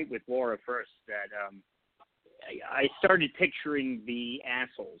 right with Laura first, that I started picturing the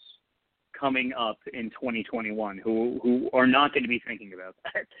assholes coming up in 2021 who are not going to be thinking about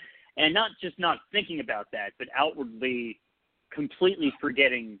that. And not just not thinking about that, but outwardly completely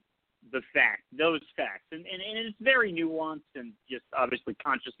forgetting those facts. And it's very nuanced, and just obviously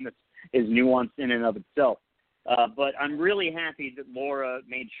consciousness is nuanced in and of itself. But I'm really happy that Laura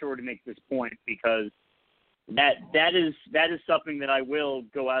made sure to make this point, because that is something that I will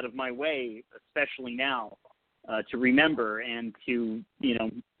go out of my way, especially now, to remember, and to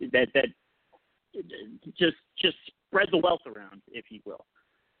that just spread the wealth around, if you will.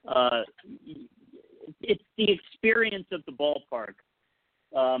 It's the experience of the ballpark.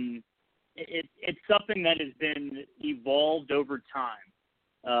 It's something that has been evolved over time,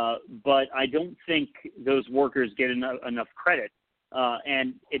 but I don't think those workers get enough credit.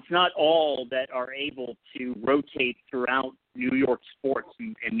 And it's not all that are able to rotate throughout New York sports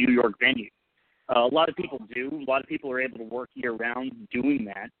and New York venues. A lot of people do. A lot of people are able to work year-round doing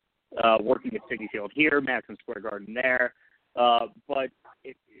that, working at Citi Field here, Madison Square Garden there. But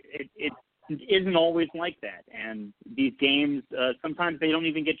it isn't always like that. And these games, sometimes they don't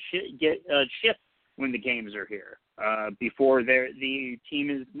even get shipped when the games are here, before the team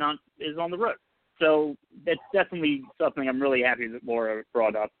is on the road. So that's definitely something I'm really happy that Laura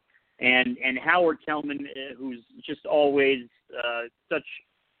brought up. And Howard Kellman, who's just always such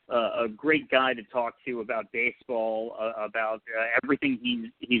a great guy to talk to about baseball, about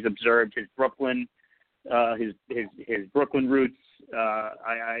everything he's observed, his Brooklyn Brooklyn roots.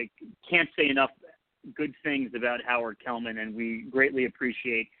 I can't say enough good things about Howard Kellman, and we greatly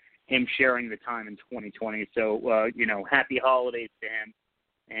appreciate him sharing the time in 2020. So, happy holidays to him,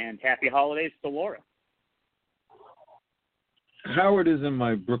 and happy holidays to Laura. Howard is in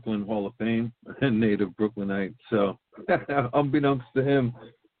my Brooklyn Hall of Fame, a native Brooklynite. So, unbeknownst to him,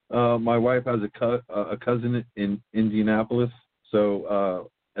 my wife has a cousin in Indianapolis. So,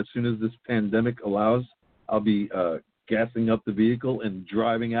 as soon as this pandemic allows, I'll be gassing up the vehicle and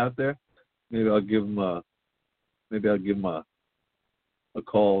driving out there. Maybe I'll give him a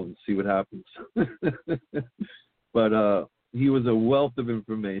call and see what happens. But he was a wealth of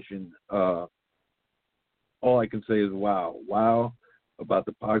information. All I can say is wow about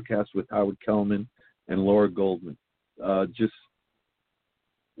the podcast with Howard Kellman and Laura Goldman. Just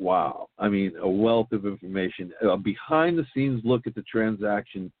wow. I mean, a wealth of information. A behind-the-scenes look at the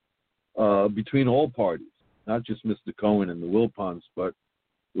transaction between all parties, not just Mr. Cohen and the Wilpons, but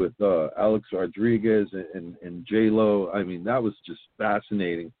with Alex Rodriguez and J-Lo. I mean, that was just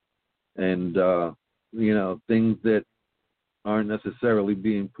fascinating. And, things that aren't necessarily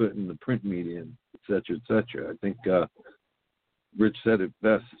being put in the print media, et cetera, et cetera. I think Rich said it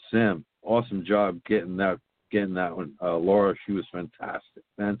best. Sam, awesome job getting that one. Laura, she was fantastic.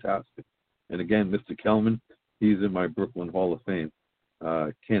 And again, Mr. Kellman, he's in my Brooklyn Hall of Fame.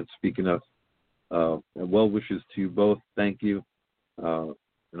 Can't speak enough. And well wishes to you both. Thank you. And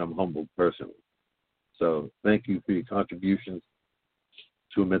I'm humbled personally. So thank you for your contributions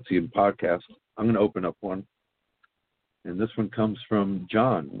to A Metsian Podcast. I'm going to open up one. And this one comes from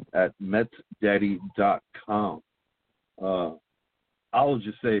John at metsdaddy.com. I'll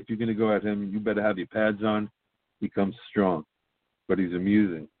just say, if you're going to go at him, you better have your pads on. He comes strong. But he's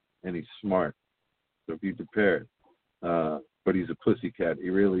amusing, and he's smart. So be prepared. But he's a pussycat. He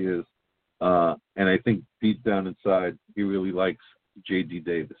really is. And I think deep down inside, he really likes J.D.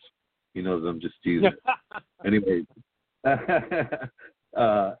 Davis. He knows I'm just teasing. Anyway,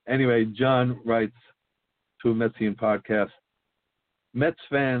 John writes to A Metsian Podcast, Mets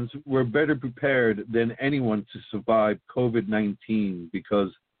fans were better prepared than anyone to survive COVID-19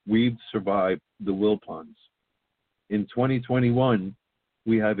 because we've survived the Wilpons. In 2021,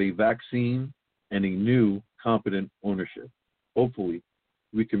 we have a vaccine and a new competent ownership. Hopefully,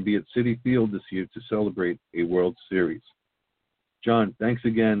 we can be at Citi Field this year to celebrate a World Series. John, thanks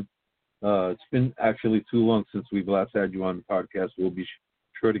again. It's been actually too long since we've last had you on the podcast. We'll be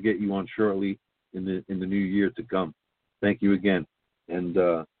sure to get you on shortly in the new year to come. Thank you again. And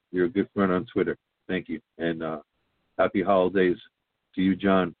you're a good friend on Twitter. Thank you. And happy holidays to you,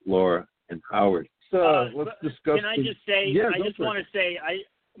 John, Laura, and Howard. discuss. Can I just say? Yeah, I just want to say,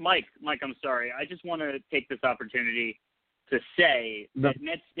 Mike, I'm sorry. I just want to take this opportunity to say that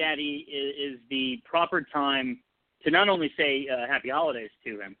Mets Daddy is the proper time to not only say happy holidays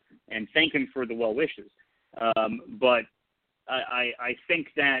to him and thank him for the well wishes, but I think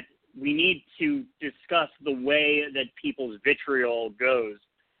that we need to discuss the way that people's vitriol goes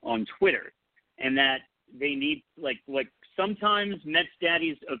on Twitter, and that they need like sometimes Mets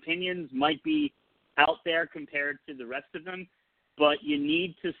Daddy's opinions might be out there compared to the rest of them, but you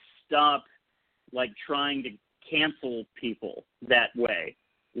need to stop trying to cancel people that way,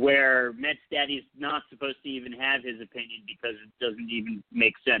 where Mets Daddy's not supposed to even have his opinion because it doesn't even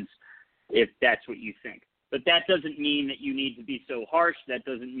make sense if that's what you think. But that doesn't mean that you need to be so harsh. That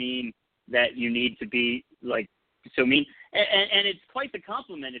doesn't mean that you need to be so mean. And it's quite the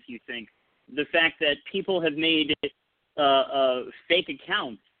compliment, if you think, the fact that people have made fake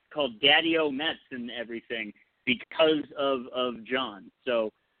accounts called Daddy-O Mets and everything because of John.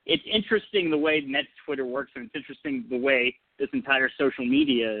 So it's interesting the way Mets Twitter works, and it's interesting the way this entire social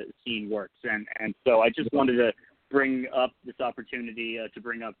media scene works. And so I just wanted to bring up this opportunity to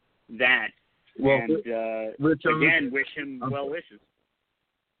bring up that. Well, and Rich, again, wish him well wishes.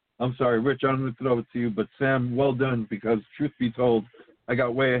 I'm sorry, Rich, I'm going to throw it to you, but Sam, well done, because truth be told, I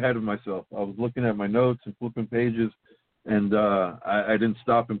got way ahead of myself. I was looking at my notes and flipping pages, and I didn't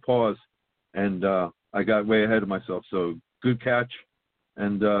stop and pause, and I got way ahead of myself. So good catch.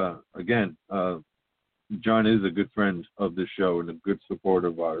 And again, John is a good friend of this show and a good supporter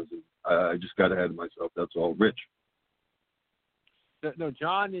of ours. I just got ahead of myself. That's all. Rich. No,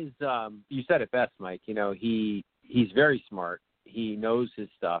 John is. You said it best, Mike. He's very smart. He knows his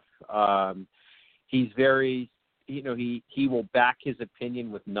stuff. He's very. He will back his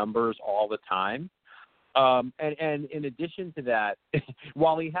opinion with numbers all the time. And in addition to that,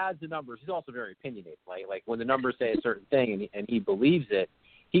 while he has the numbers, he's also very opinionated. Like when the numbers say a certain thing and he believes it,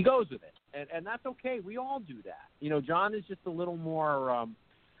 he goes with it, and that's okay. We all do that. John is just a little more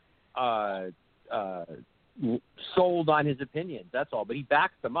sold on his opinions. That's all. But he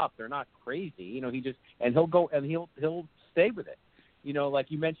backs them up. They're not crazy. He'll go and he'll stay with it.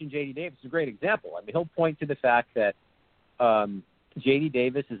 Like you mentioned, J.D. Davis is a great example. I mean, he'll point to the fact that J.D.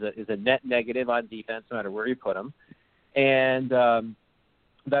 Davis is a net negative on defense, no matter where you put him, and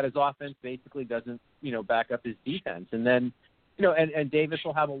that his offense basically doesn't, back up his defense. And then, and Davis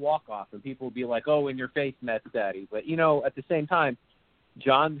will have a walk-off, and people will be like, "Oh, in your face, Mets Daddy." But at the same time,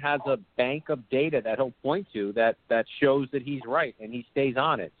 John has a bank of data that he'll point to that shows that he's right, and he stays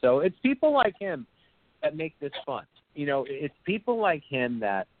on it. So it's people like him that make this fun. It's people like him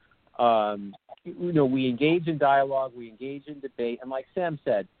that, we engage in dialogue, we engage in debate, and like Sam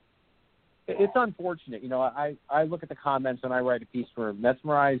said, it's unfortunate. I look at the comments when I write a piece for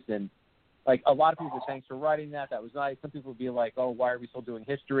Mesmerized, and a lot of people say, "Thanks for writing that. That was nice." Some people will be like, "Oh, why are we still doing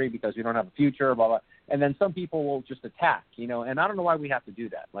history? Because we don't have a future, blah, blah." And then some people will just attack, and I don't know why we have to do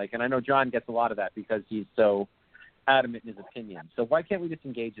that. And I know John gets a lot of that because he's so adamant in his opinion. So why can't we just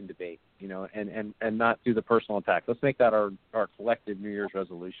engage in debate, and not do the personal attack? Let's make that our collective New Year's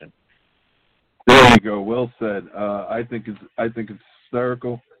resolution. There you go. Well said. I think it's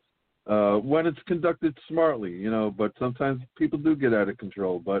hysterical when it's conducted smartly, but sometimes people do get out of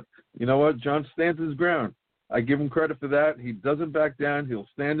control. But you know what? John stands his ground. I give him credit for that. He doesn't back down. He'll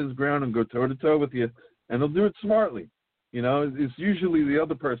stand his ground and go toe-to-toe with you, and he'll do it smartly. It's usually the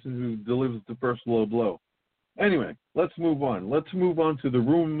other person who delivers the first low blow. Anyway, let's move on. Let's move on to the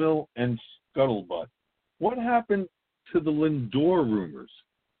rumor mill and scuttlebutt. What happened to the Lindor rumors?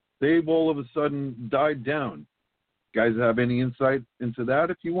 They've all of a sudden died down. Guys have any insight into that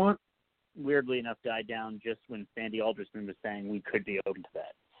if you want? Weirdly enough, died down just when Sandy Alderson was saying we could be open to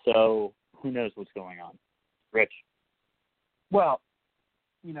that. So who knows what's going on? Rich? Well,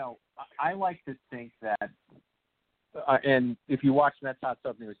 I like to think that, and if you watch Mets Hot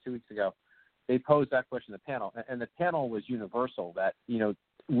Something, it was 2 weeks ago, they posed that question to the panel, and the panel was universal that,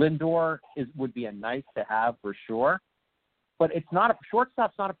 Lindor would be a nice to have for sure, but it's not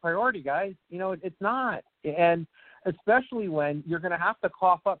shortstop's not a priority, guys. It's not. And especially when you're going to have to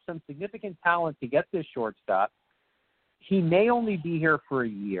cough up some significant talent to get this shortstop. He may only be here for a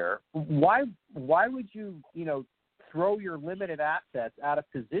year. Why would you, throw your limited assets at a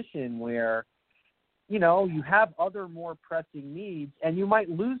position where, you have other more pressing needs, and you might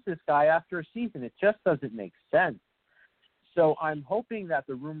lose this guy after a season? It just doesn't make sense. So I'm hoping that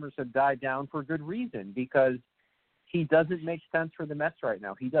the rumors have died down for good reason, because he doesn't make sense for the Mets right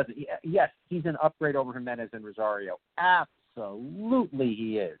now. He doesn't. Yes, he's an upgrade over Jimenez and Rosario. Absolutely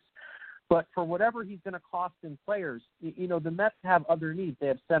he is. But for whatever he's going to cost in players, the Mets have other needs. They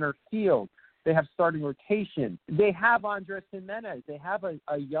have center field. They have starting rotation. They have Andres Jimenez. They have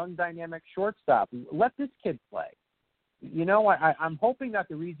a young, dynamic shortstop. Let this kid play. You know, I'm hoping that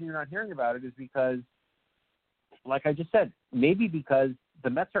the reason you're not hearing about it is because, like I just said, maybe because the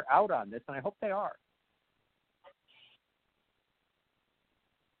Mets are out on this, and I hope they are.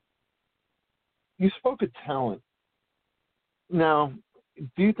 You spoke of talent. Now,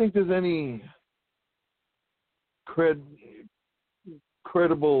 do you think there's any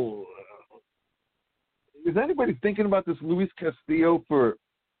credible? Is anybody thinking about this Luis Castillo for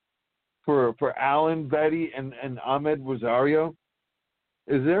Alan Betty and Ahmed Rosario?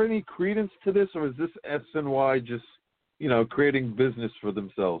 Is there any credence to this, or is this SNY just, creating business for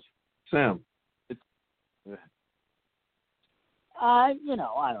themselves? Sam? I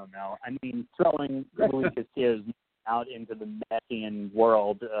don't know. I mean, throwing Luis Castillo's out into the Metsian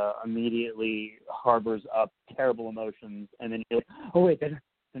world immediately harbors up terrible emotions, and then you're like, oh, wait, they're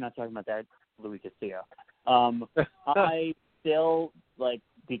not talking about that Luis Castillo. I still,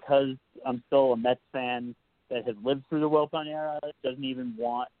 because I'm still a Mets fan that has lived through the Wilpon era, doesn't even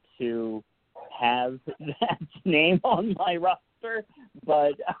want to have that name on my roster,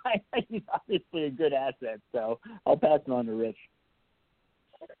 but he's obviously a good asset, so I'll pass it on to Rich.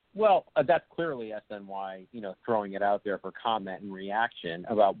 Well, that's clearly SNY, throwing it out there for comment and reaction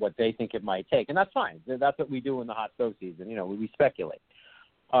about what they think it might take, and that's fine. That's what we do in the hot stove season. We speculate.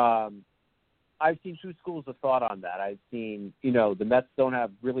 I've seen two schools of thought on that. I've seen, the Mets don't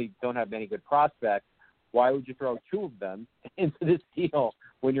have many good prospects. Why would you throw two of them into this deal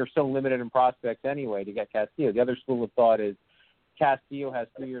when you're so limited in prospects anyway to get Castillo? The other school of thought is Castillo has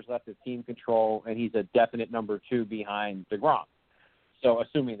 3 years left of team control, and he's a definite number 2 behind DeGrom. So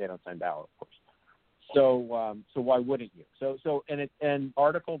assuming they don't sign Bauer, of course. So why wouldn't you? So an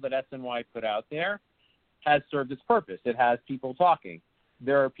article that SNY put out there has served its purpose. It has people talking.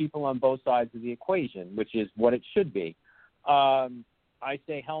 There are people on both sides of the equation, which is what it should be. I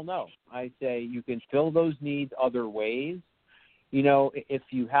say hell no. I say you can fill those needs other ways. If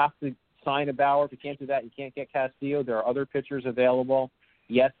you have to sign a Bauer, if you can't do that, you can't get Castillo. There are other pitchers available.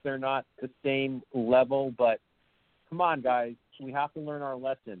 Yes, they're not the same level, but come on, guys. We have to learn our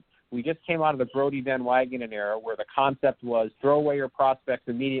lesson. We just came out of the Brody Van Wagenen era where the concept was throw away your prospects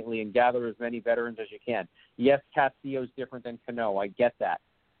immediately and gather as many veterans as you can. Yes, Castillo's different than Cano. I get that.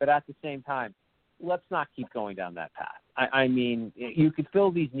 But at the same time, let's not keep going down that path. I mean, you could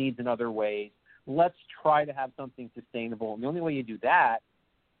fill these needs in other ways. Let's try to have something sustainable. And the only way you do that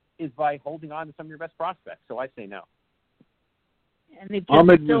is by holding on to some of your best prospects. So I say no. And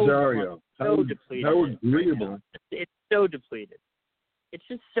Ahmed Rosario. So depleted. How agreeable. It's so depleted. It's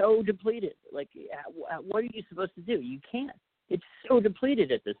just so depleted. What are you supposed to do? You can't. It's so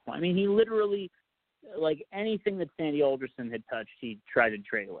depleted at this point. I mean, he literally, anything that Sandy Alderson had touched, he tried to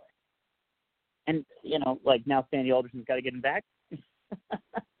trade away. And, now Sandy Alderson's got to get him back.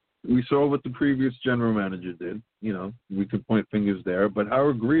 We saw what the previous general manager did. We could point fingers there. But how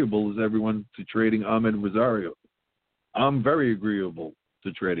agreeable is everyone to trading Ahmed Rosario? I'm very agreeable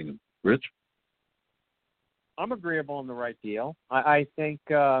to trading him. Rich? I'm agreeable on the right deal. I think,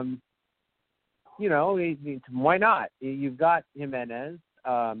 why not? You've got Jimenez.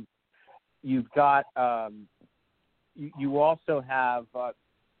 You've got you also have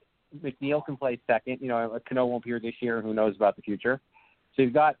McNeil can play second. Cano won't be here this year, and who knows about the future. So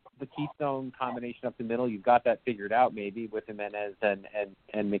you've got the Keystone combination up the middle. You've got that figured out maybe with Jimenez and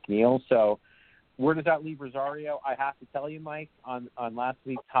McNeil. So where does that leave Rosario? I have to tell you, Mike, on last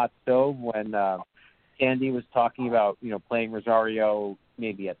week's Hot Stove when Andy was talking about, playing Rosario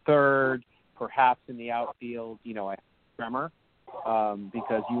maybe at third, perhaps in the outfield, a tremor,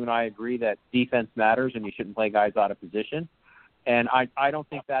 because you and I agree that defense matters and you shouldn't play guys out of position. And I don't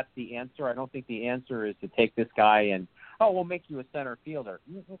think that's the answer. I don't think the answer is to take this guy and, we'll make you a center fielder.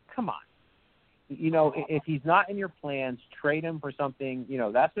 Come on. If he's not in your plans, trade him for something.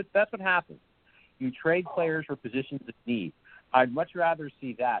 That's what happens. You trade players for positions of need. I'd much rather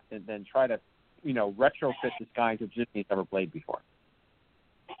see that than try to, retrofit this guy into a position he's never played before.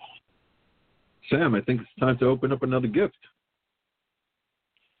 Sam, I think it's time to open up another gift.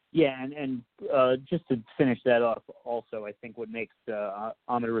 Yeah, and just to finish that off, also, I think what makes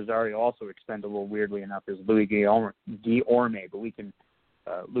Ahmed Rosario also expendable, weirdly enough, is Louis Guillorme, but we can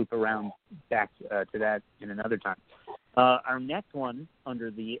loop around back to that in another time. Our next one under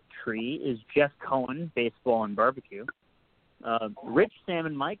the tree is Jeff Cohen, Baseball and Barbecue. Rich, Sam,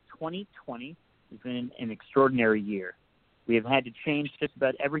 and Mike, 2020 has been an extraordinary year. We have had to change just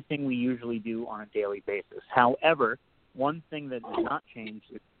about everything we usually do on a daily basis. However, one thing that has not changed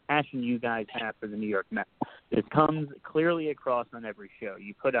is passion you guys have for the New York Mets. This comes clearly across on every show.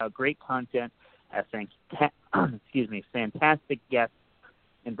 You put out great content, have fantastic guests,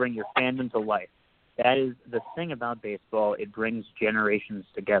 and bring your fandom to life. That is the thing about baseball. It brings generations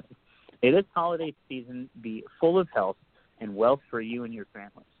together. May this holiday season be full of health and wealth for you and your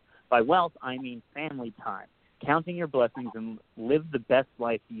families. By wealth, I mean family time, counting your blessings and live the best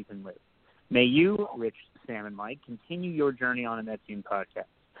life you can live. May you, Rich, Sam, and Mike, continue your journey on A Metsian Podcast.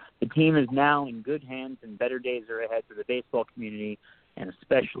 The team is now in good hands, and better days are ahead for the baseball community and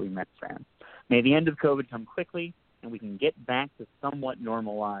especially Mets fans. May the end of COVID come quickly, and we can get back to somewhat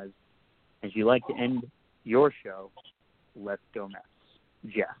normal lives. As you like to end your show, let's go Mets.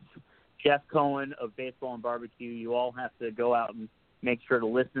 Jeff Cohen of Baseball and Barbecue. You all have to go out and make sure to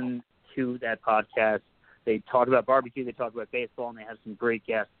listen to that podcast. They talk about barbecue, they talk about baseball, and they have some great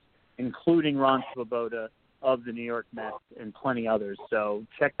guests, including Ron Swoboda of the New York Mets and plenty others. So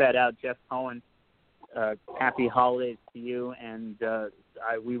check that out, Jeff Cohen. Happy holidays to you, and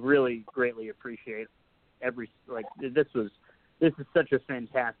we really greatly appreciate this is such a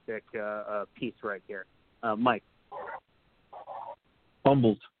fantastic piece right here. Mike.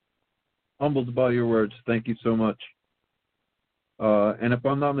 Humbled by your words. Thank you so much. And if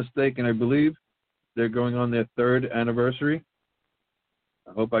I'm not mistaken, I believe they're going on their 3rd anniversary.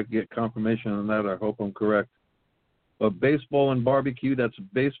 I hope I can get confirmation on that. I hope I'm correct. But Baseball and Barbecue, that's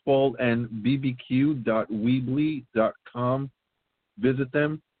baseballandbbq.weebly.com. Visit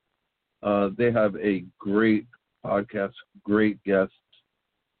them. They have a great podcast, great guests.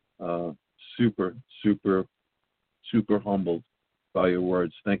 Super, super, super humbled by your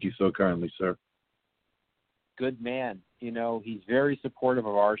words. Thank you so kindly, sir. Good man. He's very supportive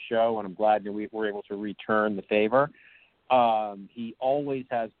of our show, and I'm glad that we were able to return the favor. He always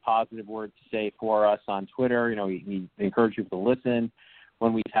has positive words to say for us on Twitter. He encourages people to listen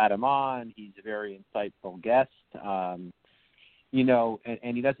when we've had him on. He's a very insightful guest. And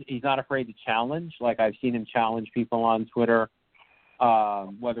he's not afraid to challenge. Like, I've seen him challenge people on Twitter,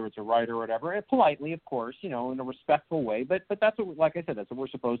 whether it's a writer or whatever, and politely, of course, in a respectful way. But that's what, like I said, that's what we're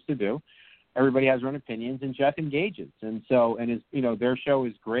supposed to do. Everybody has their own opinions, and Jeff engages. And their show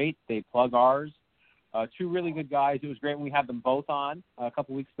is great. They plug ours. 2 really good guys. It was great when we had them both on a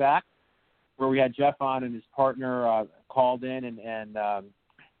couple weeks back, where we had Jeff on and his partner called in, and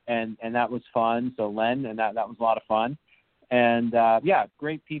that was fun. So Len, and that was a lot of fun. And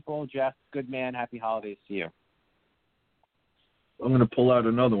great people. Jeff, good man. Happy holidays to you. I'm going to pull out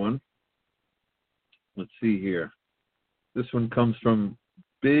another one. Let's see here. This one comes from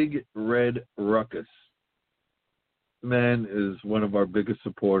Big Red Ruckus. The man is one of our biggest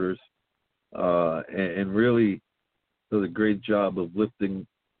supporters, and really does a great job of lifting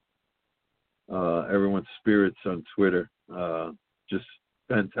everyone's spirits on Twitter. Just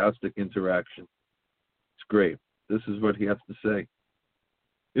fantastic interaction. It's great. This is what he has to say.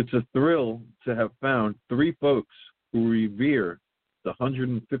 It's a thrill to have found 3 folks who revere the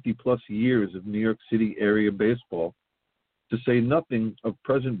 150-plus years of New York City area baseball, to say nothing of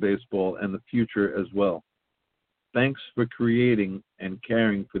present baseball and the future as well. Thanks for creating and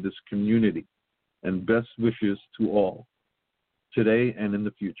caring for this community, and best wishes to all, today and in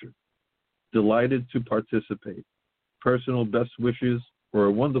the future. Delighted to participate. Personal best wishes for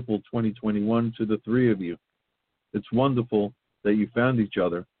a wonderful 2021 to the 3 of you. It's wonderful that you found each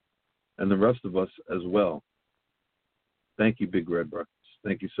other, and the rest of us as well. Thank you, Big Red Ruckus.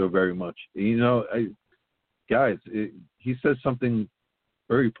 Thank you so very much. Guys, he says something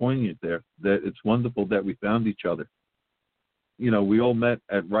very poignant there, that it's wonderful that we found each other. We all met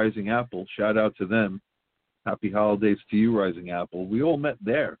at Rising Apple. Shout out to them. Happy holidays to you, Rising Apple. We all met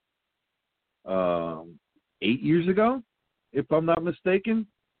there 8 years ago, if I'm not mistaken,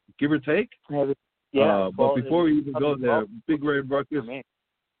 give or take. Yeah. But before we even go there, Big Red Ruckus,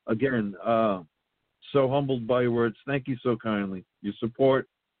 again, so humbled by your words. Thank you so kindly. Your support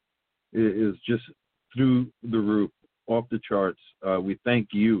is just through the roof, off the charts. We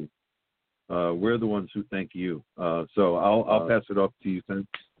thank you. We're the ones who thank you. So I'll pass it off to you, Sam.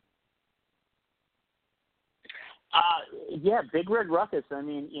 Big Red Ruckus. I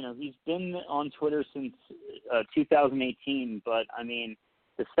mean, he's been on Twitter since 2018, but I mean,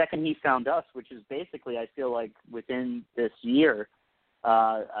 the second he found us, which is basically, I feel like, within this year,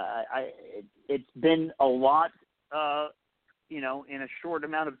 it's been a lot, in a short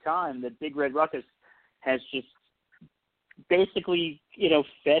amount of time that Big Red Ruckus has just basically,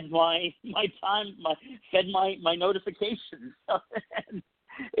 fed my time, fed my notifications.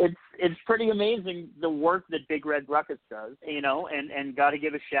 It's pretty amazing the work that Big Red Ruckus does, and got to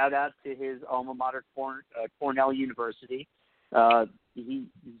give a shout out to his alma mater, Cornell University.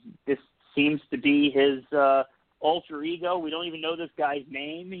 This seems to be his alter ego. We don't even know this guy's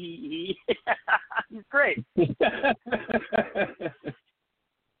name. He's great.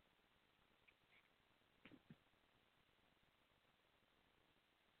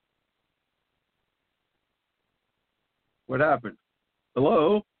 What happened?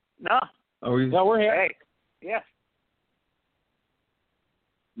 Hello? No, we're here. hey, yeah.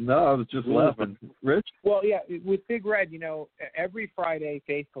 No, I was just laughing. Rich? Well, yeah, with Big Red, every Friday,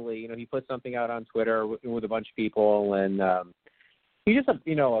 faithfully, he puts something out on Twitter with a bunch of people, and he's just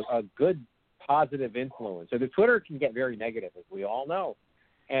a good, positive influence. So the Twitter can get very negative, as we all know,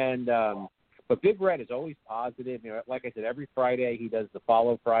 and but Big Red is always positive. Like I said, every Friday he does the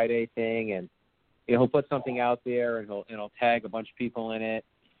Follow Friday thing, and he'll put something out there, and he'll tag a bunch of people in it.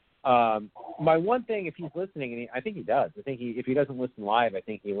 My one thing, if he's listening, and I think he does. I think if he doesn't listen live, I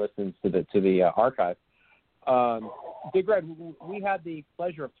think he listens to the archive. Big Red, we had the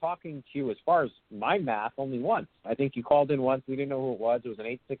pleasure of talking to you, as far as my math, only once. I think you called in once. We didn't know who it was. It was an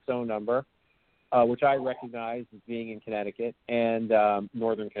 860 number, which I recognized as being in Connecticut and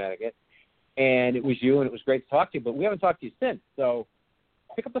northern Connecticut. And it was you, and it was great to talk to you. But we haven't talked to you since. So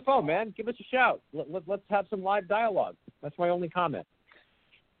pick up the phone, man. Give us a shout. Let's have some live dialogue. That's my only comment.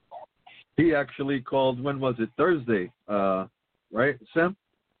 He actually called, when was it? Thursday, right, Sam?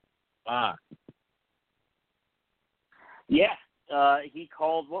 Yeah, he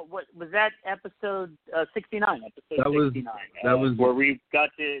called. What was that episode 69? Episode 69. That was where we got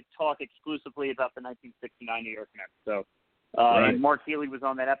to talk exclusively about the 1969 New York Mets. So, right. And Mark Healy was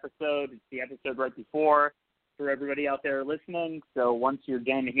on that episode. It's the episode right before for everybody out there listening. So once you're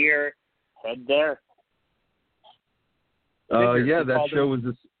done here, head there. Yeah,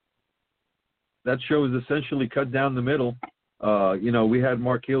 that show was essentially cut down the middle. We had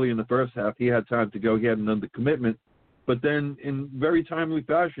Mark Healy in the first half. He had time to go. He had another commitment. But then in very timely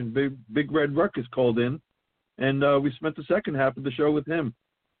fashion, Big Red Ruckus called in, and we spent the second half of the show with him.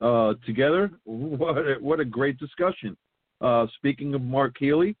 Together, what a great discussion. Speaking of Mark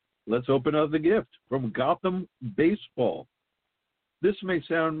Healy, let's open up the gift from Gotham Baseball. This may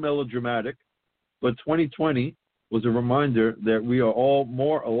sound melodramatic, but 2020 was a reminder that we are all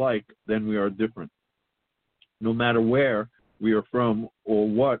more alike than we are different. No matter where we are from or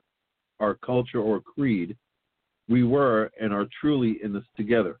what our culture or creed, we were and are truly in this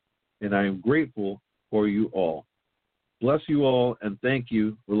together, and I am grateful for you all. Bless you all, and thank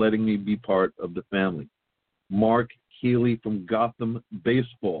you for letting me be part of the family. Mark Healy from Gotham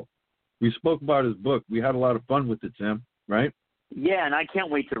Baseball. We spoke about his book. We had a lot of fun with it, Sam, right? Yeah, and I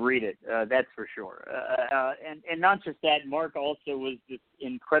can't wait to read it. That's for sure. And not just that, Mark also was this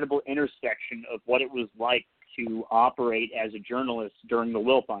incredible intersection of what it was like to operate as a journalist during the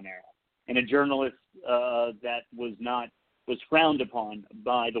Wilpon era, and a journalist that was frowned upon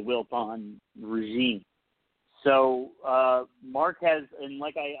by the Wilpon regime. So Mark has, and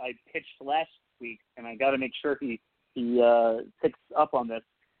like I pitched last week, and I got to make sure he picks up on this.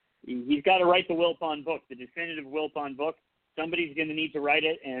 He's got to write the Wilpon book, the definitive Wilpon book. Somebody's going to need to write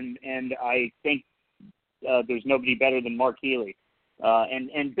it, and I think there's nobody better than Mark Healy.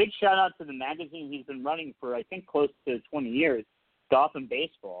 And big shout out to the magazine he's been running for, I think, close to 20 years, Gotham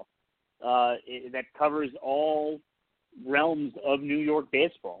Baseball, that covers all realms of New York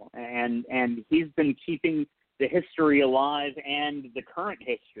baseball. And he's been keeping the history alive and the current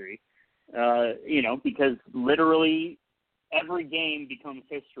history, because literally every game becomes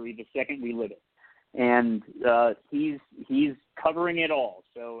history the second we live it. And he's covering it all.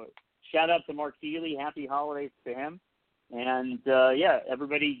 So shout out to Mark Healy. Happy holidays to him. And,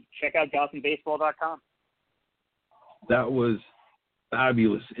 everybody check out GothamBaseball.com. That was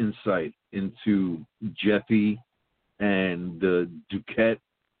fabulous insight into Jeffy and the Duquette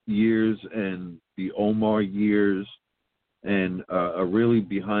years and the Omar years, and a really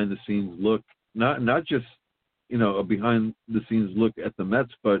behind-the-scenes look, not just, a behind-the-scenes look at the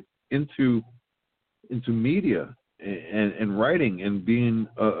Mets, but into media and writing and being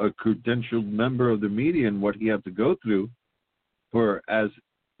a credentialed member of the media and what he had to go through for, as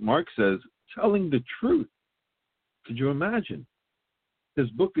Mark says, telling the truth. Could you imagine? His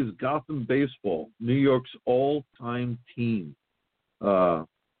book is Gotham Baseball, New York's all-time team.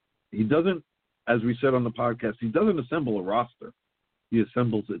 He doesn't, as we said on the podcast, he doesn't assemble a roster. He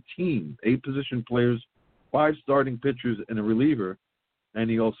assembles a team, 8 position players, 5 starting pitchers, and a reliever, and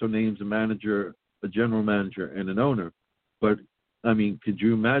he also names a manager, a general manager, and an owner. But, I mean, could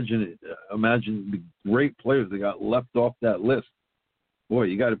you imagine the great players that got left off that list? Boy,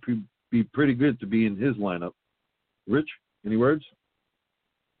 you got to be pretty good to be in his lineup. Rich, any words?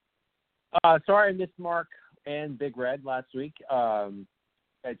 Sorry I missed Mark and Big Red last week.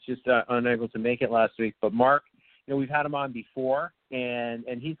 It's just unable to make it last week. But Mark, we've had him on before, and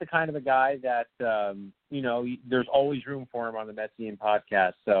he's the kind of a guy that, there's always room for him on the Metsian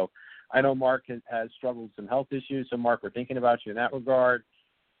Podcast. So I know Mark has struggled with some health issues. So, Mark, we're thinking about you in that regard,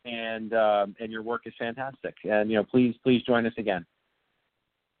 and your work is fantastic. And, please join us again.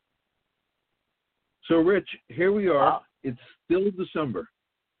 So, Rich, here we are. It's still December.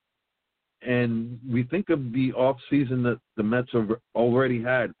 And we think of the off season that the Mets have already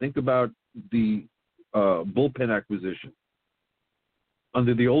had. Think about the bullpen acquisition.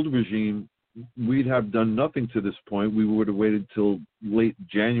 Under the old regime, we'd have done nothing to this point. We would have waited till late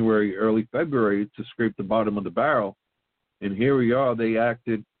January, early February to scrape the bottom of the barrel. And here we are. They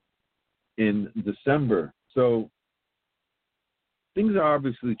acted in December. So things are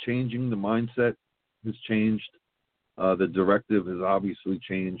obviously changing. The mindset has changed. The directive has obviously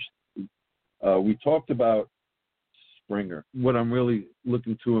changed. We talked about Springer. What I'm really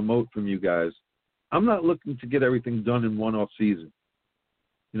looking to emote from you guys, I'm not looking to get everything done in one off season.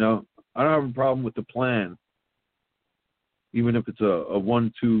 I don't have a problem with the plan, even if it's a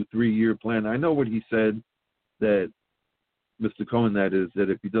 1, 2, 3 year plan. I know what he said, that Mr. Cohen, that is, that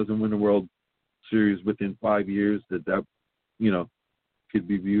if he doesn't win the World Series within 5 years, that could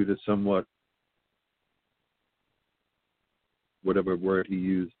be viewed as somewhat, whatever word he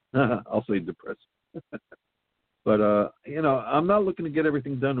used. I'll say depressed. But, I'm not looking to get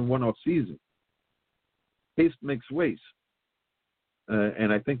everything done in one off season. Haste makes waste.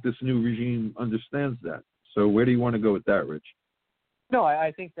 And I think this new regime understands that. So where do you want to go with that, Rich? No,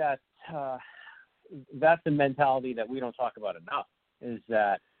 I think that that's the mentality that we don't talk about enough, is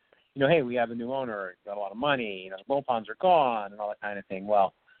that, hey, we have a new owner, got a lot of money, Wilpons are gone and all that kind of thing.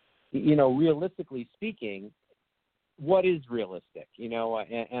 Well, realistically speaking, what is realistic?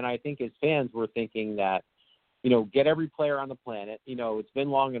 And I think as fans, we're thinking that, get every player on the planet. It's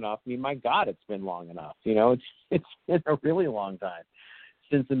been long enough. I mean, my God, it's been long enough. It's been a really long time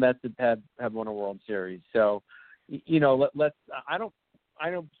since the Mets have won a World Series. So, let's. I know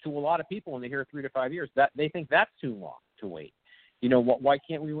to a lot of people when they hear 3 to 5 years, that they think that's too long to wait. Why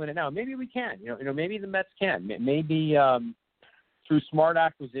can't we win it now? Maybe we can. Maybe the Mets can. Maybe through smart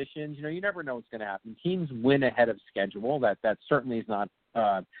acquisitions. You never know what's going to happen. Teams win ahead of schedule. That certainly is not.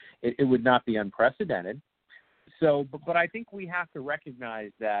 It would not be unprecedented. So, but I think we have to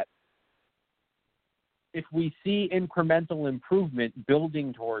recognize that if we see incremental improvement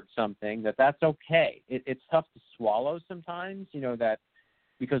building towards something, that's okay. It's tough to swallow sometimes, that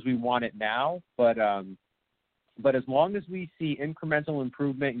because we want it now. But as long as we see incremental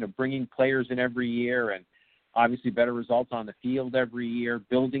improvement, bringing players in every year and obviously better results on the field every year,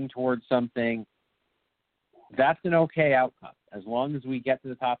 building towards something, that's an okay outcome. As long as we get to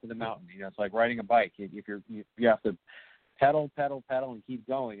the top of the mountain, it's like riding a bike. If you have to pedal, and keep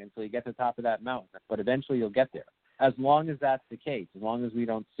going until you get to the top of that mountain. But eventually you'll get there. As long as that's the case, as long as we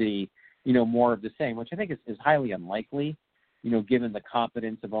don't see, more of the same, which I think is highly unlikely, given the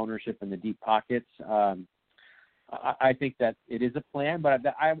competence of ownership and the deep pockets. I think that it is a plan, but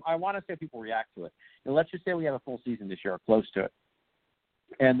I want to see how people react to it. Let's just say we have a full season this year or close to it,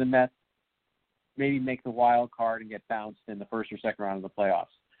 and the Mets maybe make the wild card and get bounced in the first or second round of the playoffs.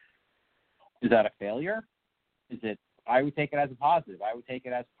 Is that a failure? I would take it as a positive. I would take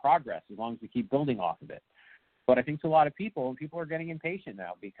it as progress as long as we keep building off of it. But I think to a lot of people are getting impatient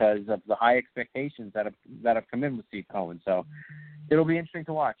now because of the high expectations that have come in with Steve Cohen. So it'll be interesting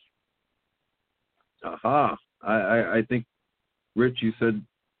to watch. Aha. I think, Rich, you said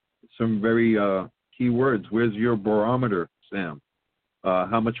some very key words. Where's your barometer, Sam?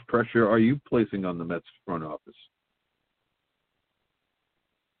 How much pressure are you placing on the Mets front office?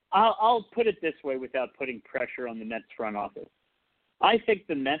 I'll put it this way without putting pressure on the Mets front office. I think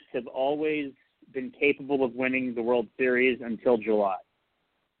the Mets have always been capable of winning the World Series until July.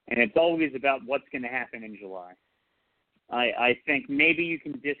 And it's always about what's going to happen in July. I think maybe you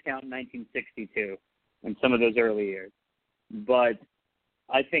can discount 1962 and some of those early years. But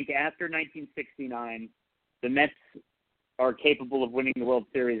I think after 1969, the Mets are capable of winning the World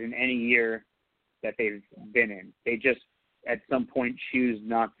Series in any year that they've been in. They just, at some point, choose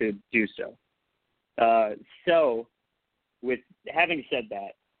not to do so. So, with having said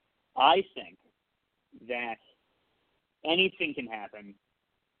that, I think that anything can happen.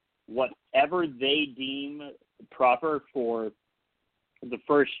 Whatever they deem proper for the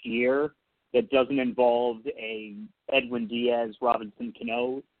first year that doesn't involve a Edwin Diaz, Robinson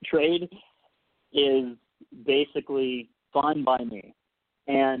Cano trade is basically fine by me.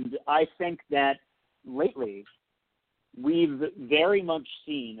 And I think that lately we've very much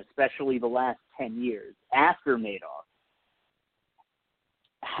seen, especially the last 10 years, after Madoff,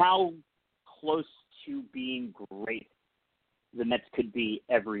 how close to being great the Mets could be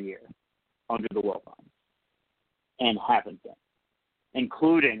every year under the Wilpon, and haven't been,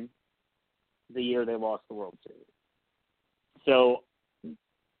 including the year they lost the World Series. So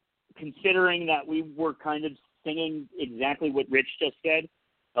considering that we were kind of singing exactly what Rich just said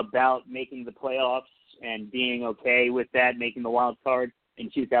about making the playoffs and being okay with that, making the wild card in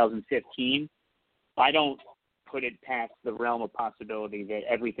 2015, I don't put it past the realm of possibility that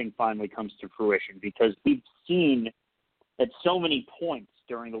everything finally comes to fruition, because we've seen at so many points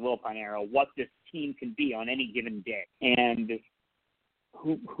during the Wilpon era what this team can be on any given day. And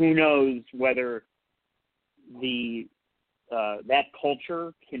who knows whether that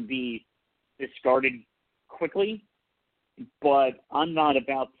culture can be discarded quickly, but I'm not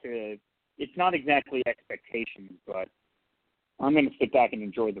about to. It's not exactly expectations, but I'm going to sit back and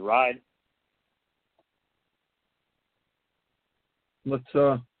enjoy the ride. Let's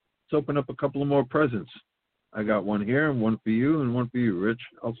open up a couple of more presents. I got one here, and one for you, and one for you, Rich.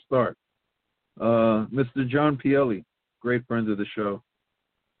 I'll start. Mr. John Pielli, great friend of the show.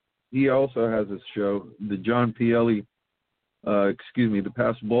 He also has a show, the John Pielli, the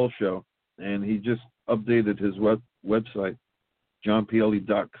Pass Ball Show, and he just updated his website,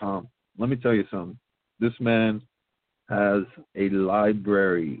 johnpielli.com. Let me tell you something. This man has a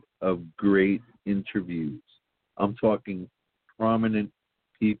library of great interviews. I'm talking prominent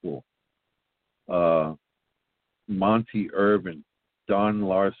people. Monty Irvin, Don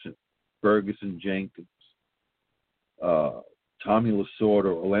Larson, Ferguson Jenkins, Tommy Lasorda,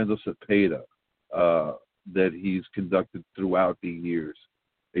 Orlando Cepeda, that he's conducted throughout the years.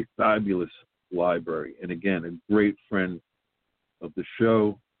 A fabulous library. And again, a great friend of the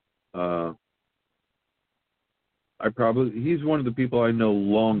show. He's one of the people I know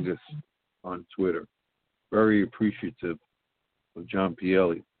longest on Twitter. Very appreciative of John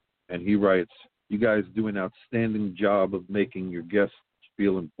Pielli. And he writes, "You guys do an outstanding job of making your guests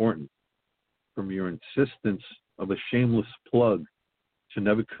feel important. From your insistence of a shameless plug to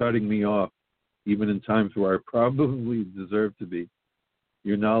never cutting me off, even in times where I probably deserve to be.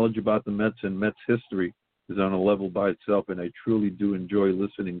 Your knowledge about the Mets and Mets history is on a level by itself, and I truly do enjoy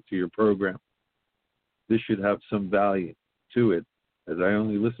listening to your program. This should have some value to it, as I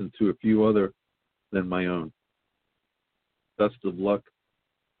only listen to a few other than my own. Best of luck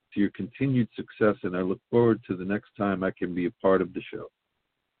to your continued success, and I look forward to the next time I can be a part of the show.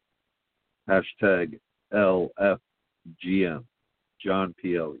 Hashtag LFGM, John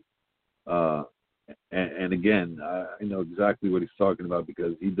Pielli." And again, I know exactly what he's talking about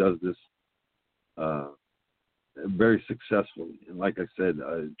because he does this very successfully. And like I said,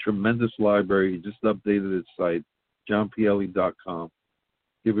 a tremendous library. He just updated his site, johnpielli.com.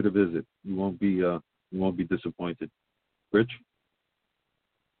 Give it a visit. You won't be disappointed. Rich?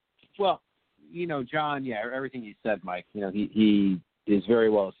 Well, John, everything you said, Mike. He is very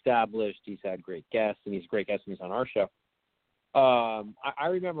well established. He's had great guests, and he's a great guest when he's on our show. I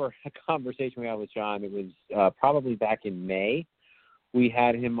remember a conversation we had with John. It was probably back in May. We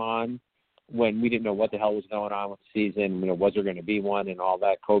had him on when we didn't know what the hell was going on with the season. Was there going to be one, and all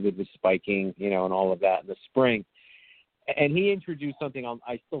that? COVID was spiking, and all of that in the spring. And he introduced something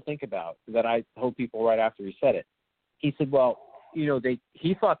I still think about that I told people right after he said it. He said, well, he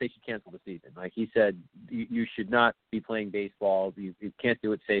thought they should cancel the season. Like he said, you should not be playing baseball. You can't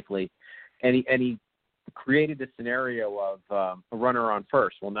do it safely. And he created this scenario of a runner on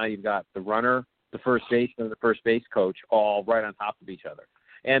first. Well, now you've got the runner, the first baseman, and the first base coach all right on top of each other,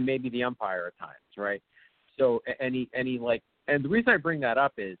 and maybe the umpire at times, right? So, and the reason I bring that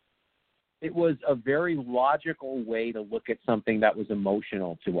up is it was a very logical way to look at something that was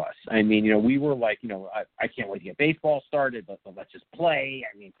emotional to us. I mean, we were like, I can't wait to get baseball started, but let's just play.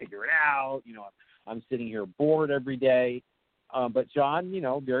 I mean, figure it out. I'm sitting here bored every day. But John,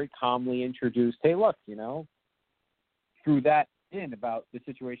 very calmly introduced, hey, look, threw that in about the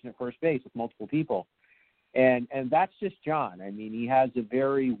situation at first base with multiple people. And that's just John. I mean, he has a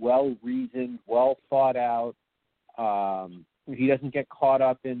very well-reasoned, well-thought-out, he doesn't get caught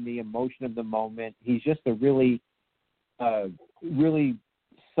up in the emotion of the moment. He's just a really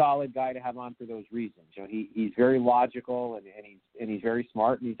solid guy to have on for those reasons. He's very logical and he's very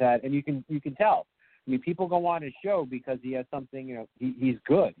smart, and you can tell. I mean, people go on his show because he has something. He's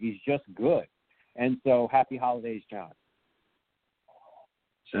good. He's just good. And so, happy holidays, John.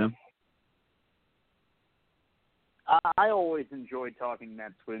 Sam? I always enjoy talking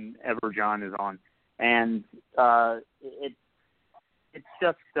Mets whenever John is on, and it's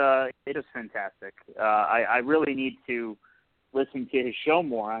just it is fantastic. I really need to listen to his show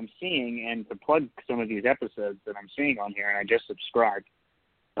more. I'm seeing, and to plug some of these episodes that I'm seeing on here, and I just subscribed.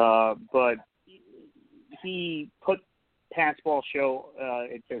 But he put Passball Show,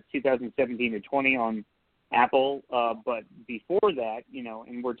 it says 2017 to 20 on Apple. But before that,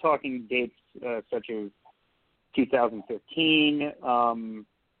 and we're talking dates such as 2015,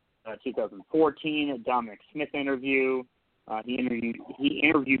 2014, a Dominic Smith interview. He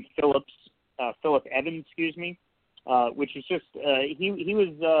interviewed Philip Evans, which is just he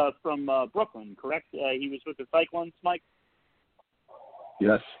was from Brooklyn, correct? He was with the Cyclones, Mike.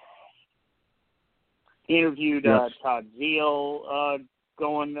 Yes. He interviewed Todd Zeal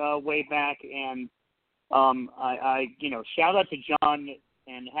going way back, and I shout out to John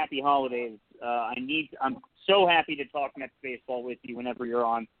and happy holidays. I'm so happy to talk Mets baseball with you whenever you're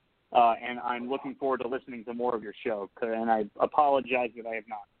on, and I'm looking forward to listening to more of your show. And I apologize that I have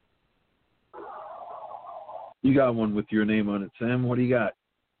not. You got one with your name on it, Sam. What do you got?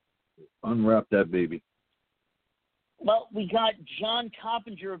 Unwrap that baby. Well, we got John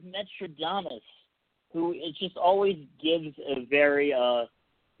Coppinger of Metstradamus, who it just always gives a very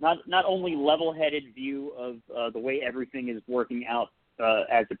not only level-headed view of the way everything is working out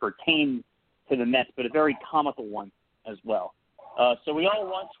as it pertains to the Mets, but a very comical one as well. So we all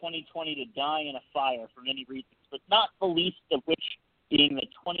want 2020 to die in a fire for many reasons, but not the least of which being that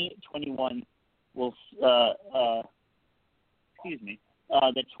 2021 will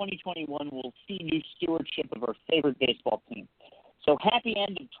that 2021 will see new stewardship of our favorite baseball team. So happy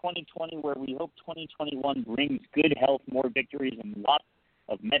end of 2020, where we hope 2021 brings good health, more victories, and lots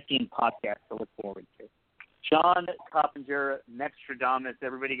of Metsian podcasts to look forward to. John Coppinger, Metstradamus.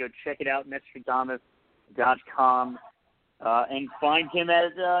 Everybody go check it out, Metstradamus.com, and find him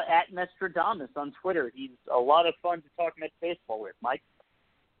at Metstradamus on Twitter. He's a lot of fun to talk Mets baseball with, Mike.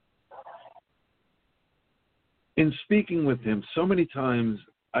 In speaking with him, so many times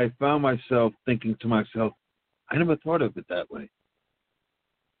I found myself thinking to myself, I never thought of it that way.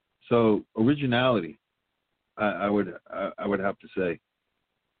 So originality, I would have to say,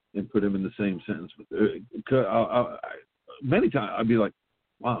 and put him in the same sentence. Many times I'd be like,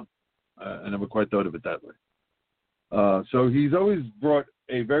 wow, I never quite thought of it that way. So he's always brought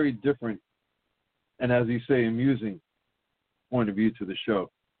a very different, and as you say, amusing point of view to the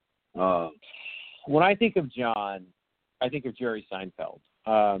show. When I think of John, I think of Jerry Seinfeld,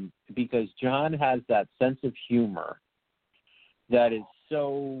 because John has that sense of humor that is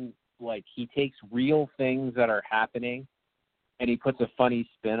so, like, he takes real things that are happening and he puts a funny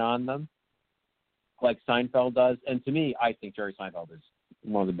spin on them, like Seinfeld does. And to me, I think Jerry Seinfeld is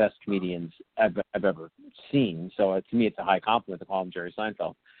one of the best comedians I've ever seen. So to me, it's a high compliment to call him Jerry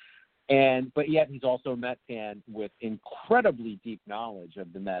Seinfeld. But yet he's also a Met fan with incredibly deep knowledge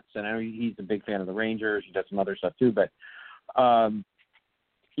of the Mets. And I know he's a big fan of the Rangers. He does some other stuff too. But, John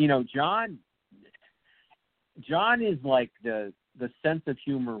is like the sense of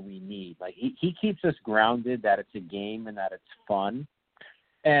humor we need. Like he keeps us grounded, that it's a game and that it's fun.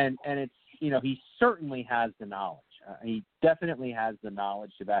 And it's, he certainly has the knowledge. He definitely has the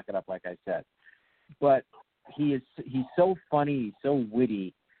knowledge to back it up, like I said. But he's so funny, he's so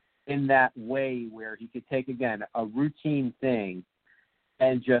witty, in that way where he could take, again, a routine thing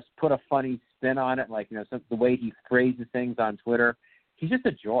and just put a funny spin on it, like, the way he phrases things on Twitter. He's just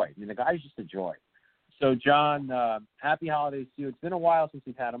a joy. I mean, the guy's just a joy. So, John, happy holidays to you. It's been a while since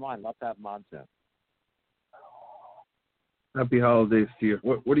we've had him on. Love to have him on soon. Happy holidays to you.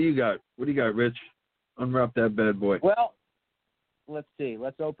 What do you got? What do you got, Rich? Unwrap that bad boy. Well, let's see.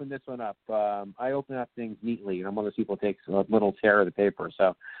 Let's open this one up. I open up things neatly, and I'm one of those people who takes a little tear of the paper.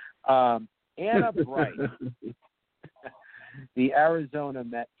 So, Anna Bright, the Arizona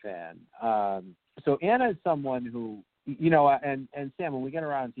Met fan. So Anna is someone who, and Sam, when we get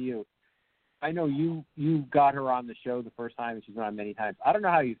around to you, I know you got her on the show the first time, and she's been on many times. I don't know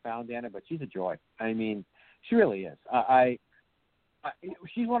how you found Anna, but she's a joy. I mean, she really is.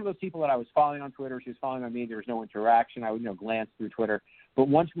 She's one of those people that I was following on Twitter. She was following on me. There was no interaction. I would, glance through Twitter. But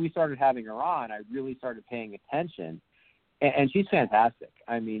once we started having her on, I really started paying attention. And she's fantastic.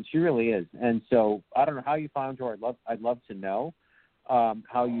 I mean, she really is. And so I don't know how you found her. I'd love to know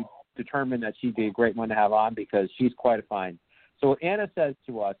how you determined that she'd be a great one to have on, because she's quite a find. So what Anna says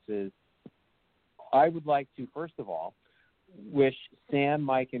to us is, I would like to, first of all, wish Sam,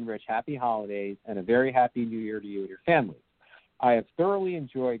 Mike, and Rich happy holidays and a very happy New Year to you and your families. I have thoroughly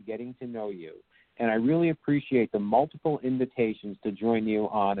enjoyed getting to know you, and I really appreciate the multiple invitations to join you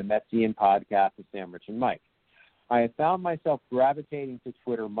on A Metsian Podcast with Sam, Rich, and Mike. I have found myself gravitating to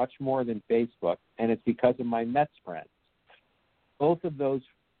Twitter much more than Facebook, and it's because of my Mets friends.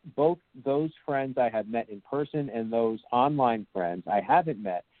 both those friends I have met in person and those online friends I haven't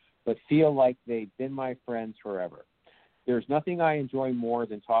met, but feel like they've been my friends forever. There's nothing I enjoy more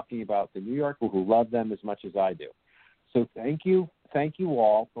than talking about the New Yorker who love them as much as I do. So thank you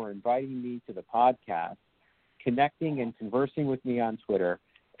all for inviting me to the podcast, connecting and conversing with me on Twitter,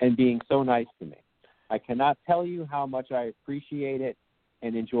 and being so nice to me. I cannot tell you how much I appreciate it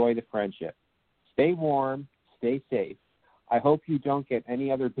and enjoy the friendship. Stay warm, stay safe. I hope you don't get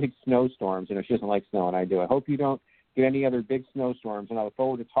any other big snowstorms. You know, she doesn't like snow, and I do. I hope you don't get any other big snowstorms, and I look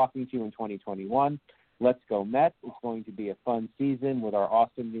forward to talking to you in 2021. Let's go Mets. It's going to be a fun season with our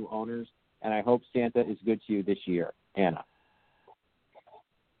awesome new owners, and I hope Santa is good to you this year. Anna.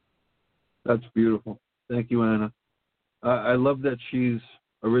 That's beautiful. Thank you, Anna. I love that she's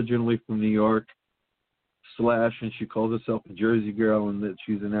originally from New York, and she calls herself a Jersey girl, and that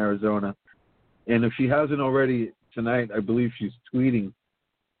she's in Arizona. And if she hasn't already tonight, I believe she's tweeting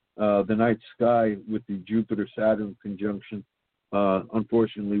the night sky with the Jupiter-Saturn conjunction.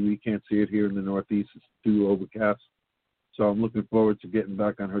 Unfortunately, we can't see it here in the Northeast. It's too overcast. So I'm looking forward to getting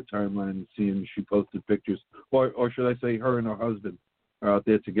back on her timeline and seeing if she posted pictures. Or should I say her and her husband are out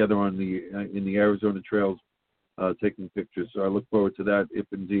there together on in the Arizona trails taking pictures. So I look forward to that if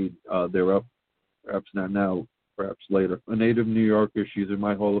indeed they're up. Perhaps not now, perhaps later. A native New Yorker, she's in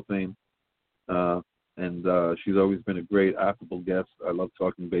my Hall of Fame. And she's always been a great, affable guest. I love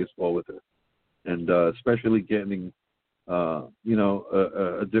talking baseball with her. And especially getting,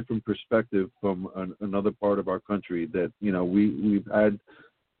 a different perspective from another part of our country that, we've had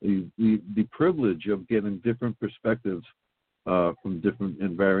the privilege of getting different perspectives from different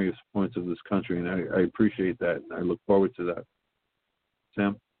and various points of this country. And I appreciate that. And I look forward to that.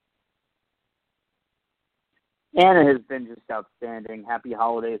 Sam? Anna has been just outstanding. Happy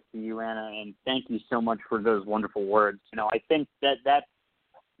holidays to you, Anna, and thank you so much for those wonderful words. I think that's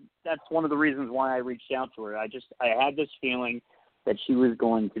one of the reasons why I reached out to her. I had this feeling that she was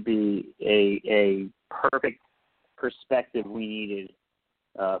going to be a perfect perspective we needed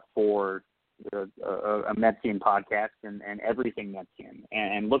for a Metsian podcast and everything Metsian.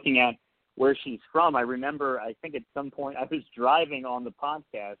 And looking at where she's from, I remember, I think at some point I was driving on the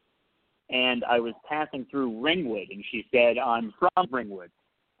podcast, and I was passing through Ringwood, and she said, I'm from Ringwood.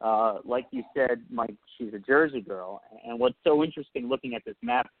 Like you said, Mike, she's a Jersey girl. And what's so interesting looking at this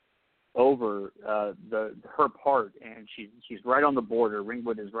map over her part, and she's right on the border.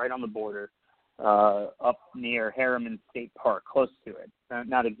 Ringwood is right on the border, up near Harriman State Park, close to it.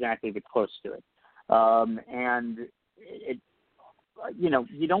 Not exactly, but close to it. And it,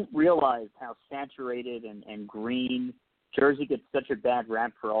 you don't realize how saturated and green Jersey gets such a bad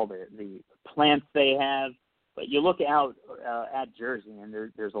rap for all the plants they have, but you look out at Jersey, and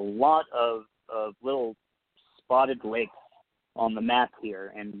there's a lot of little spotted lakes on the map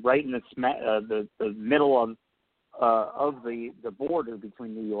here, and right in the middle of the border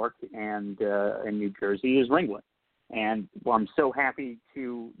between New York and New Jersey is Ringwood, and I'm so happy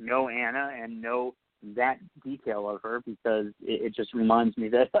to know Anna and know that detail of her, because it just reminds me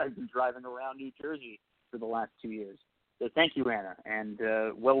that I've been driving around New Jersey for the last 2 years. So thank you, Anna, and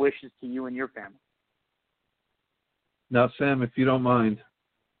well wishes to you and your family. Now, Sam, if you don't mind,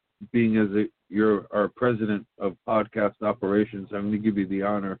 being as you're our president of podcast operations, I'm going to give you the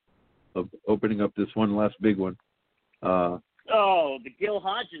honor of opening up this one last big one. The Gil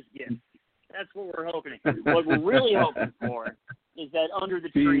Hodges gift. That's what we're hoping. What we're really hoping for is that Under the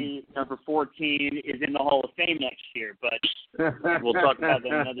Tree, number 14, is in the Hall of Fame next year, but we'll talk about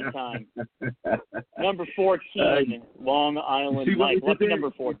that another time. Number 14, Long Island Mike. Lucky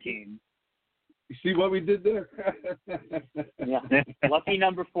number 14. You see what we did there? Yeah, lucky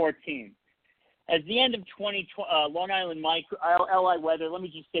number 14. At the end of 2020, Long Island Mike, LI weather, let me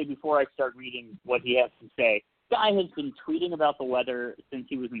just say before I start reading what he has to say, guy has been tweeting about the weather since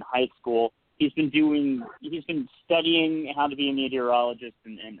he was in high school. He's been studying how to be a meteorologist,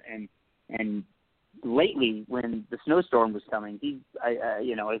 and lately when the snowstorm was coming, I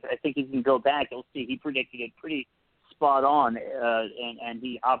think he can go back. You'll see he predicted it pretty spot on, and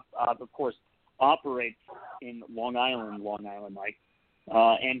he of course operates in Long Island, Mike,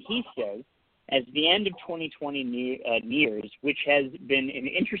 and he says, as the end of 2020 nears, which has been an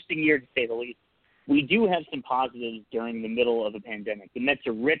interesting year to say the least, we do have some positives during the middle of a pandemic. The Mets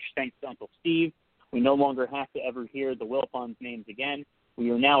are rich thanks to Uncle Steve. We no longer have to ever hear the Wilpons' names again.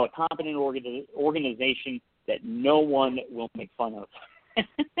 We are now a competent organization that no one will make fun of.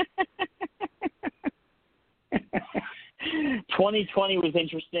 2020 was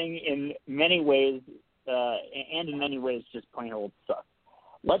interesting in many ways, and in many ways just plain old sucked.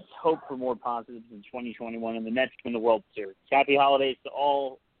 let's hope for more positives in 2021 and the Mets win the World Series. Happy holidays to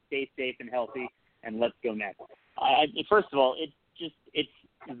all. Stay safe and healthy, and let's go Mets. First of all, it's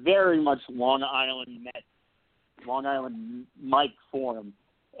very much Long Island Mike form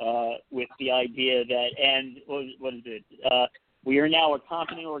with the idea that, and what is it? We are now a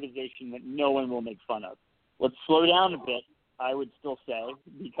confident organization that no one will make fun of. Let's slow down a bit, I would still say,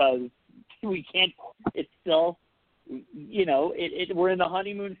 because we can't. It's still, we're in the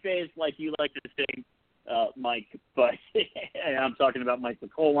honeymoon phase, like you like to say, Mike. But and I'm talking about Mike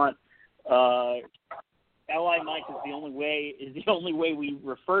McCollum. L.I. Mike is the only way we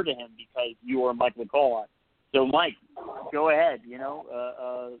refer to him because you are Mike McCollum. So, Mike, go ahead.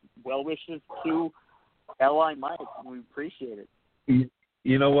 Well wishes to L.I. Mike. We appreciate it.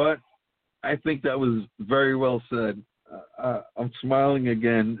 You know what? I think that was very well said. I'm smiling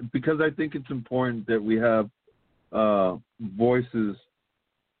again because I think it's important that we have voices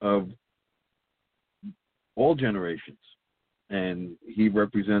of all generations, and he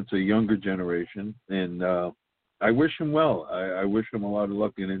represents a younger generation. And I wish him well. I wish him a lot of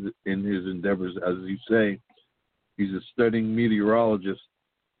luck in his endeavors. As you say, he's a studying meteorologist,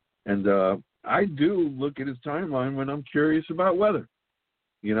 and I do look at his timeline when I'm curious about weather,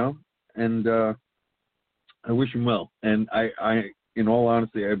 and I wish him well. And I, in all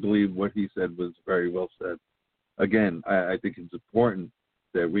honesty, I believe what he said was very well said. Again, I think it's important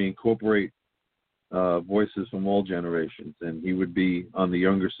that we incorporate voices from all generations, and he would be on the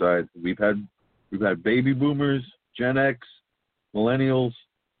younger side. We've had baby boomers, Gen X, millennials,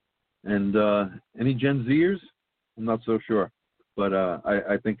 and any Gen Zers? I'm not so sure. But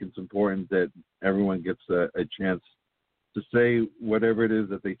I think it's important that everyone gets a chance to say whatever it is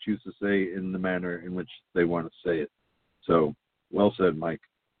that they choose to say in the manner in which they want to say it. So, well said, Mike.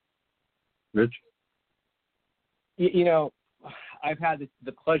 Rich? I've had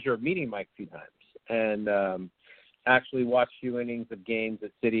the pleasure of meeting Mike a few times and actually watched a few innings of games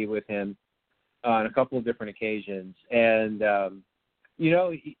at City with him on a couple of different occasions. And,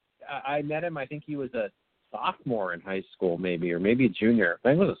 I met him, I think he was a sophomore in high school maybe, or maybe a junior. I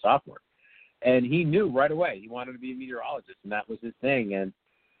think he was a sophomore. And he knew right away he wanted to be a meteorologist, and that was his thing. And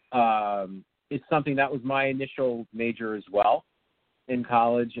it's something that was my initial major as well in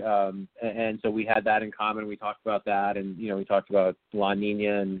college. And so we had that in common. We talked about that, and, we talked about La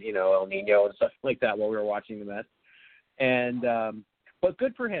Nina and, El Nino and stuff like that while we were watching the Mets. And but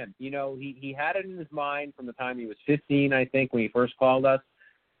good for him. He had it in his mind from the time he was 15, I think, when he first called us.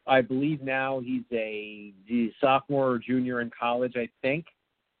 I believe now he's a sophomore or junior in college, I think,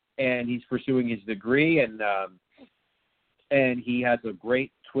 and he's pursuing his degree, and he has a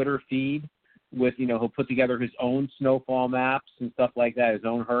great Twitter feed with, he'll put together his own snowfall maps and stuff like that, his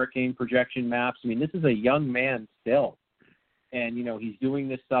own hurricane projection maps. I mean, this is a young man still, and, he's doing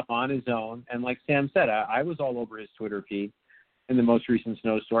this stuff on his own. And like Sam said, I was all over his Twitter feed in the most recent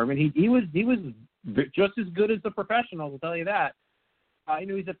snowstorm, and he was just as good as the professionals, I'll tell you that.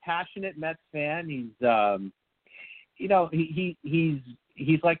 He's a passionate Mets fan. He's,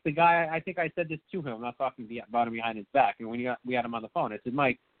 he's like the guy. I think I said this to him. I'm not talking about him behind his back. And when we had him on the phone, I said,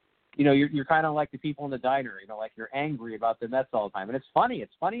 Mike, you're kind of like the people in the diner. Like you're angry about the Mets all the time, and it's funny.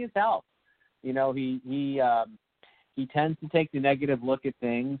 It's funny as hell. He tends to take the negative look at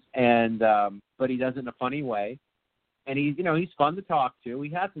things, and but he does it in a funny way. And he's fun to talk to. He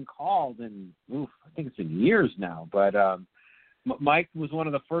hasn't called in I think it's been years now, but. Mike was one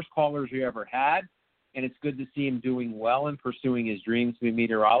of the first callers we ever had, and it's good to see him doing well and pursuing his dreams to be a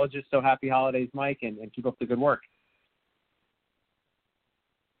meteorologist. So happy holidays, Mike, and keep up the good work.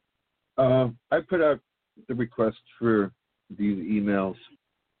 I put out the request for these emails.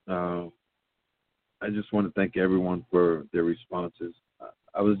 I just want to thank everyone for their responses.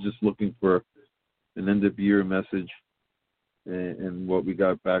 I was just looking for an end-of-year message, and what we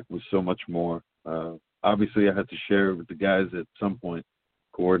got back was so much more. Obviously, I had to share it with the guys at some point,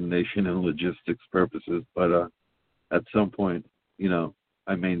 coordination and logistics purposes. But at some point,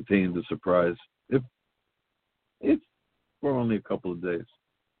 I maintained the surprise. If for only a couple of days,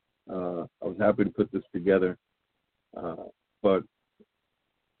 I was happy to put this together. But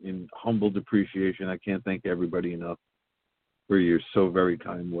in humbled appreciation, I can't thank everybody enough for your so very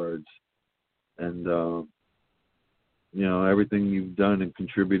kind words, and everything you've done and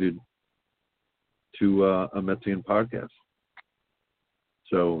contributed to A Metsian Podcast.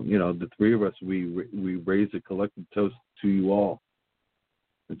 So, the three of us, we raise a collective toast to you all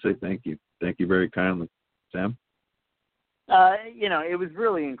and say thank you. Thank you very kindly. Sam? It was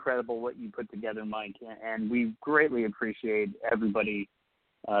really incredible what you put together, Mike, and we greatly appreciate everybody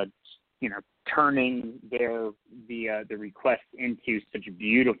turning the request into such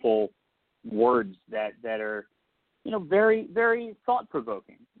beautiful words that are, very, very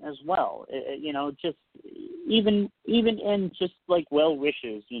thought-provoking as well. Just even in just like well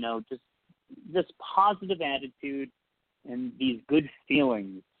wishes, just this positive attitude and these good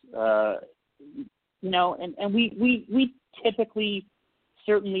feelings, and we typically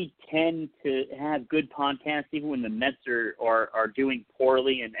certainly tend to have good podcasts even when the Mets are doing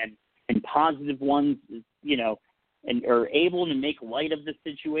poorly, and positive ones, and are able to make light of the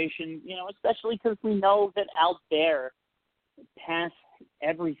situation, especially because we know that out there, past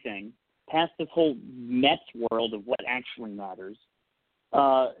everything, past this whole Mets world of what actually matters,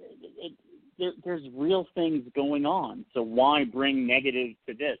 there's real things going on. So why bring negative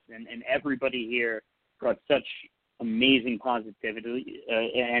to this? And everybody here brought such amazing positivity,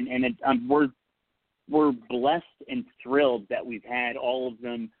 we're blessed and thrilled that we've had all of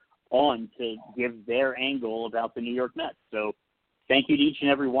them on to give their angle about the New York Mets. So thank you to each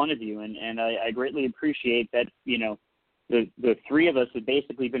and every one of you, and I greatly appreciate that. The three of us have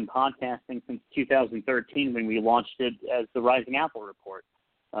basically been podcasting since 2013 when we launched it as the Rising Apple Report.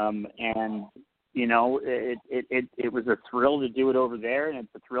 It was a thrill to do it over there, and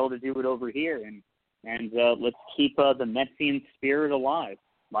it's a thrill to do it over here. And let's keep the Metsian spirit alive.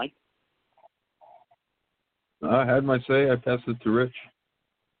 Mike? I had my say. I passed it to Rich.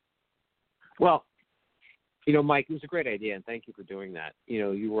 Well, Mike, it was a great idea, and thank you for doing that.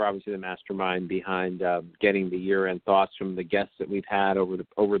 You were obviously the mastermind behind getting the year-end thoughts from the guests that we've had over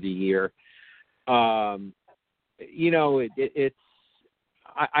the year. It's.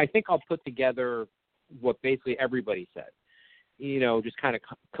 I think I'll put together what basically everybody said. Just kind of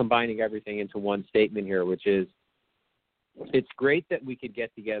combining everything into one statement here, which is, it's great that we could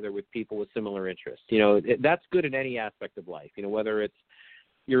get together with people with similar interests. That's good in any aspect of life. Whether it's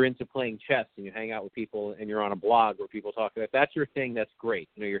you're into playing chess and you hang out with people and you're on a blog where people talk about, if that's your thing, that's great.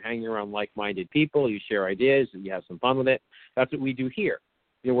 You're hanging around like-minded people, you share ideas, and you have some fun with it. That's what we do here.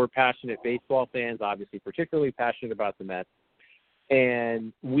 We're passionate baseball fans, obviously particularly passionate about the Mets.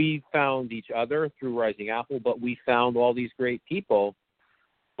 And we found each other through Rising Apple, but we found all these great people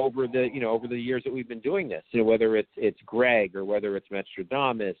over the years that we've been doing this. Whether it's Greg or whether it's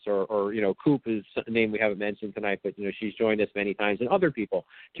Metstradamus or Coop is a name we haven't mentioned tonight, but she's joined us many times, and other people,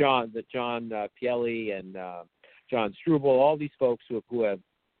 John Pielli and John Struble, all these folks who have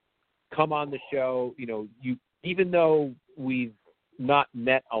come on the show. Even though we've not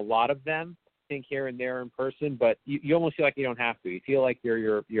met a lot of them, here and there in person, but you almost feel like you don't have to. You feel like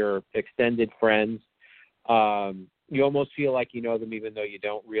you're your extended friends. You almost feel like you know them even though you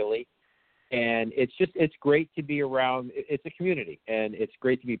don't really. And it's great to be around. It's a community, and it's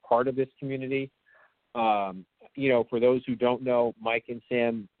great to be part of this community. For those who don't know, Mike and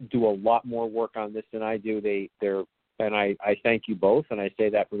Sam do a lot more work on this than I do. And I thank you both, and I say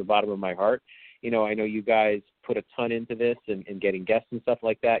that from the bottom of my heart. I know you guys put a ton into this and getting guests and stuff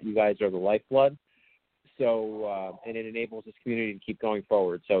like that. You guys are the lifeblood. So, and it enables this community to keep going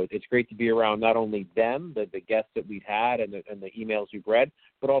forward. So it's great to be around not only them, the guests that we've had and the emails you've read,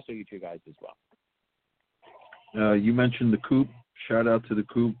 but also you two guys as well. You mentioned the Coop. Shout out to the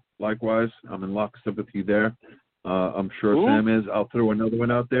Coop. Likewise, I'm in lockstep with you there. I'm sure Ooh. Sam is. I'll throw another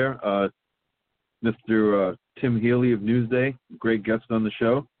one out there. Mr. Tim Healy of Newsday, great guest on the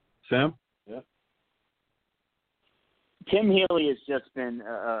show. Sam? Tim Healy has just been,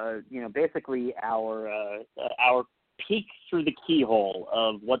 basically our peek through the keyhole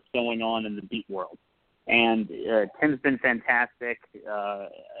of what's going on in the beat world. And Tim's been fantastic. I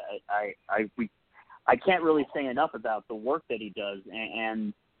can't really say enough about the work that he does.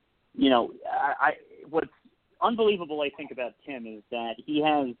 And what's unbelievable, I think, about Tim is that he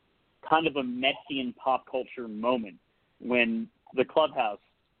has kind of a Metsian pop culture moment when the clubhouse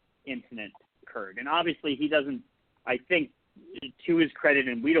incident occurred. And obviously he doesn't, I think, to his credit,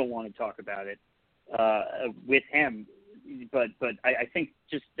 and we don't want to talk about it with him, but I think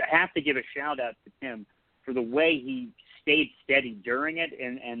just I have to give a shout out to Tim for the way he stayed steady during it,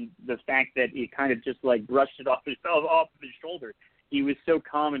 and the fact that he kind of just like brushed it off his shoulder. He was so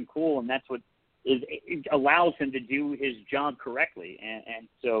calm and cool, and that's what it allows him to do his job correctly. And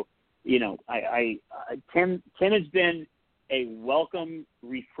so, Tim has been a welcome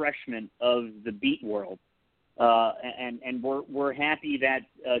refreshment of the beat world. And we're happy that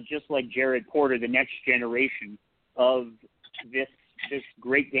just like Jared Porter, the next generation of this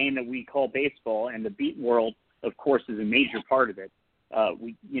great game that we call baseball, and the beat world, of course, is a major part of it.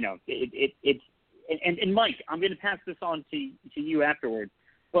 And Mike, I'm going to pass this on to you afterwards.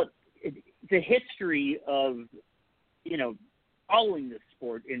 But the history of following this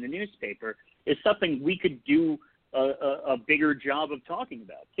sport in the newspaper is something we could do a bigger job of talking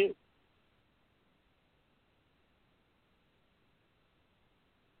about too.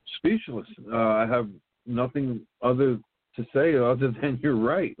 Speechless. I have nothing other to say other than you're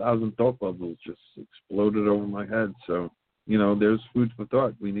right. 1,000 thought bubbles just exploded over my head. So, there's food for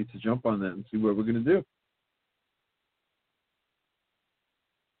thought. We need to jump on that and see what we're going to do.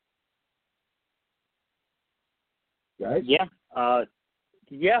 Guys? Yeah.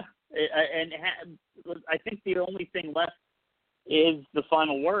 And I think the only thing left is the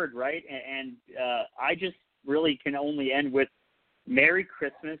final word, right? And I just really can only end with Merry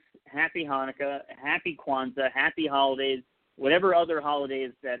Christmas, Happy Hanukkah, Happy Kwanzaa, Happy Holidays, whatever other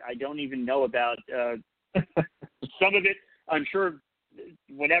holidays that I don't even know about. Some of it, I'm sure,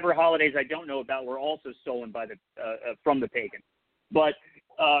 whatever holidays I don't know about were also stolen by from the pagan. But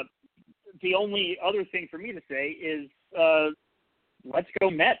the only other thing for me to say is let's go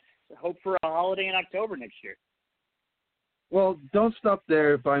Mets. Hope for a holiday in October next year. Well, don't stop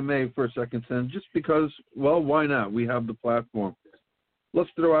there, if I may, for a second, Sam, just because, well, why not? We have the platform. Let's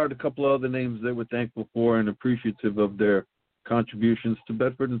throw out a couple of other names that we're thankful for and appreciative of their contributions to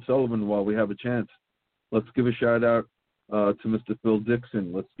Bedford and Sullivan while we have a chance. Let's give a shout-out to Mr. Phil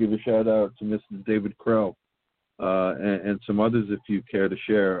Dixon. Let's give a shout-out to Mr. David Krell and some others, if you care to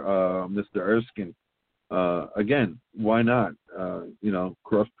share, Mr. Erskine. Again, why not?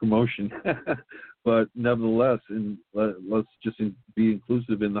 Cross-promotion. But nevertheless, let's just be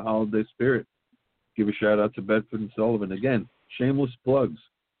inclusive in the holiday spirit. Give a shout-out to Bedford and Sullivan. Again, shameless plugs.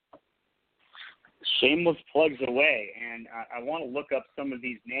 Shameless plugs away. And I want to look up some of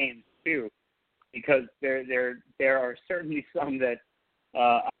these names, too, because there are certainly some that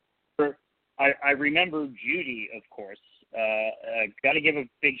I remember. Judy, of course. Got to give a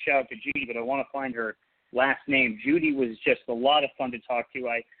big shout-out to Judy, but I want to find her last name. Judy was just a lot of fun to talk to.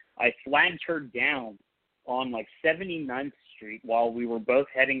 I flagged her down on 79th Street while we were both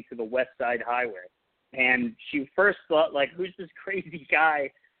heading to the West Side Highway. And she first thought, who's this crazy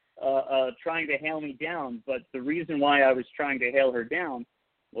guy trying to hail me down? But the reason why I was trying to hail her down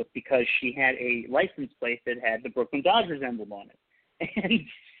was because she had a license plate that had the Brooklyn Dodgers emblem on it. And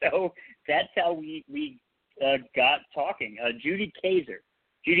so that's how we got talking. Judy Kaiser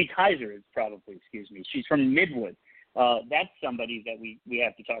is probably, she's from Midwood. That's somebody that we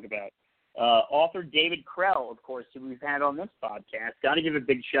have to talk about. Author David Krell, of course, who we've had on this podcast. Got to give a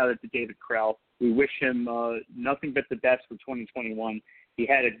big shout out to David Krell. We wish him nothing but the best for 2021. He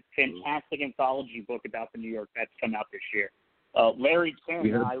had a fantastic anthology book about the New York Mets come out this year. Larry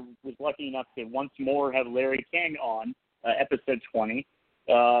King, I was lucky enough to once more have Larry King on episode 20.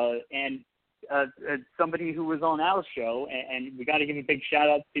 And somebody who was on our show, and we got to give a big shout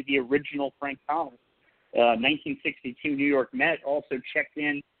out to the original Frank Thomas, 1962 New York Met, also checked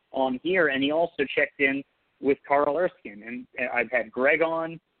in on here, and he also checked in with Carl Erskine. And I've had Greg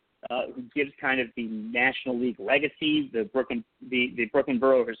on, who gives kind of the National League legacy, the Brooklyn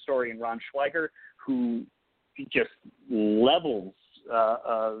Borough historian Ron Schweiger, who just levels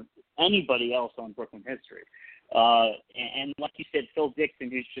anybody else on Brooklyn history. And like you said, Phil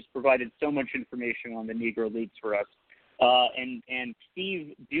Dixon, who's just provided so much information on the Negro Leagues for us. And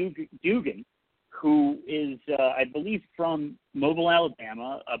Steve Dugan, who is, I believe, from Mobile,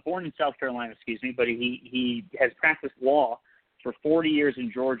 Alabama, born in South Carolina, but he has practiced law for 40 years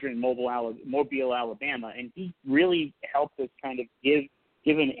in Georgia and Mobile, Alabama, and he really helped us kind of give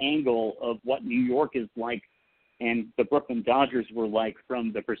an angle of what New York is like and the Brooklyn Dodgers were like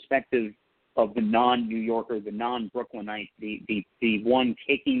from the perspective of the non-New Yorker, the non-Brooklynite, the one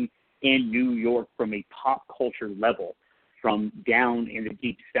taking in New York from a pop culture level from down in the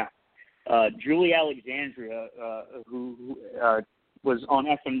deep south. Julie Alexandria, who was on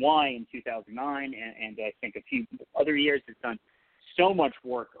SNY in 2009 and I think a few other years, has done so much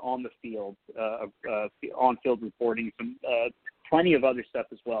work on the field, on-field reporting, plenty of other stuff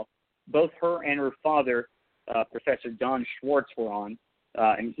as well. Both her and her father, Professor Don Schwartz, were on,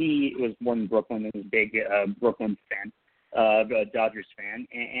 and he was born in Brooklyn and was a big Brooklyn fan, Dodgers fan.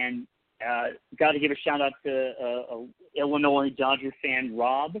 And got to give a shout-out to Illinois Dodger fan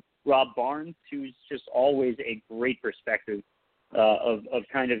Rob Barnes, who's just always a great perspective of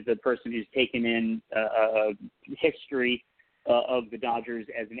kind of the person who's taken in history of the Dodgers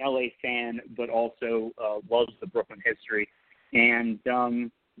as an LA fan, but also loves the Brooklyn history. And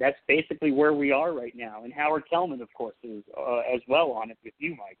that's basically where we are right now. And Howard Kellman, of course, is as well on it with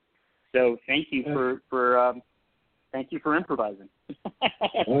you, Mike. So thank you for improvising.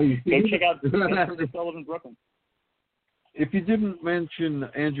 Well, Go check out Sullivan Brooklyn. If you didn't mention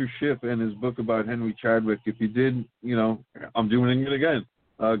Andrew Schiff and his book about Henry Chadwick, if you did, I'm doing it again.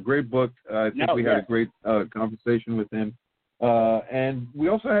 Great book. I think we had a great conversation with him. And we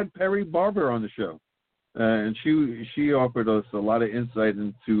also had Perry Barber on the show. And she offered us a lot of insight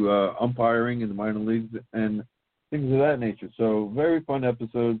into umpiring in the minor leagues and things of that nature. So very fun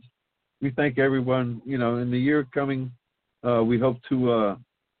episodes. We thank everyone. In the year coming, we hope to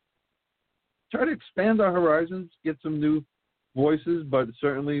try to expand our horizons, get some new voices, but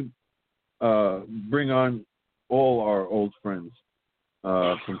certainly bring on all our old friends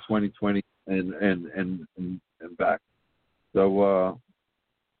from 2020 and back. So,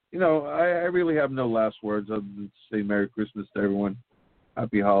 I really have no last words other than to say Merry Christmas to everyone.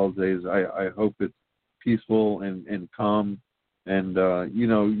 Happy holidays. I hope it's peaceful and calm, and,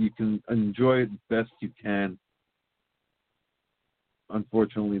 you can enjoy it best you can.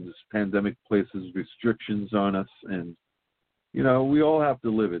 Unfortunately, this pandemic places restrictions on us, and, we all have to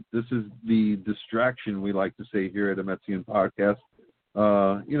live it. This is the distraction, we like to say here at A Metsian Podcast.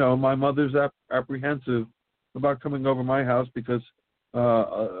 My mother's apprehensive about coming over my house because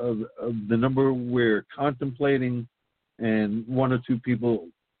of the number we're contemplating and one or two people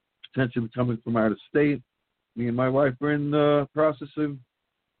potentially coming from out of state. Me and my wife are in the process of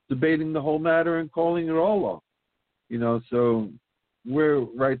debating the whole matter and calling it all off. So we're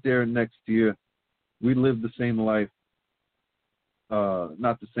right there next year. We live the same life.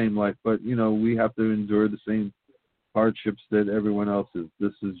 Not the same life, but, we have to endure the same hardships that everyone else is.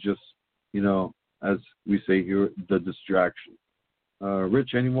 This is just, as we say here, the distraction.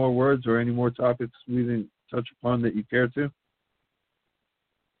 Rich, any more words or any more topics we didn't touch upon that you care to?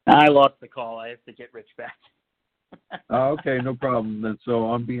 I lost the call. I have to get Rich back. Okay, no problem. Then, so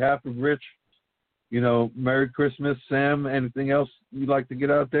on behalf of Rich, Merry Christmas. Sam, anything else you'd like to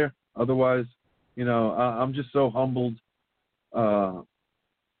get out there? Otherwise, I'm just so humbled for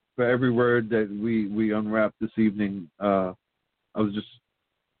every word that we unwrapped this evening. I was just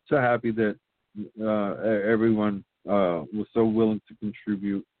so happy that everyone was so willing to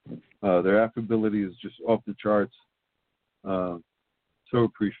contribute. Their affability is just off the charts. So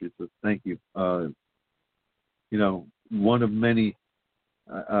appreciative. Thank you. One of many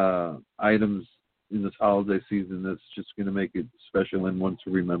items in this holiday season that's just going to make it special and one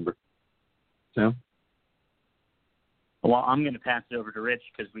to remember. Sam? Well, I'm going to pass it over to Rich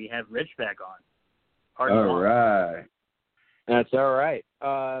because we have Rich back on. All right. That's all right.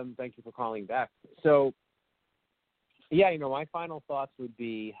 Thank you for calling back. So, my final thoughts would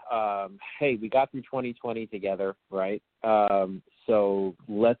be, hey, we got through 2020 together, right? So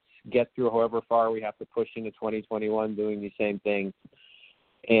let's get through however far we have to push into 2021 doing the same thing.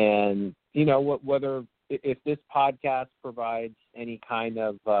 And, whether if this podcast provides any kind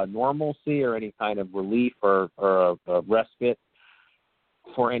of normalcy or any kind of relief or a respite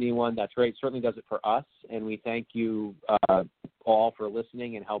for anyone, that's great. Certainly does it for us. And we thank you all for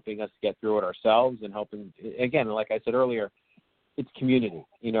listening and helping us get through it ourselves and helping, again, like I said earlier, it's community.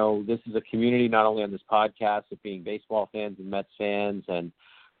 This is a community not only on this podcast of being baseball fans and Mets fans, and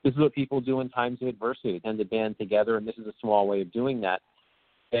this is what people do in times of adversity. They tend to band together, and this is a small way of doing that.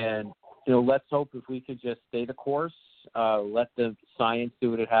 And, let's hope if we could just stay the course, let the science do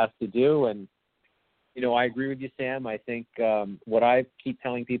what it has to do. And, I agree with you, Sam. I think what I keep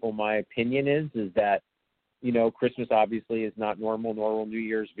telling people my opinion is that, Christmas obviously is not normal, nor will New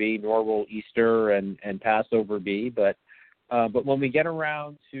Year's be, nor will Easter and Passover be. But when we get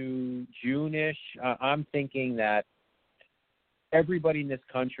around to June-ish, I'm thinking that everybody in this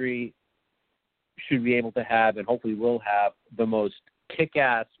country should be able to have, and hopefully will have, the most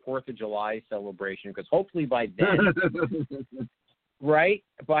kick-ass 4th of July celebration, because hopefully by then, right?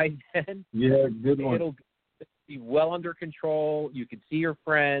 By then, yeah, good one. It'll be well under control. You can see your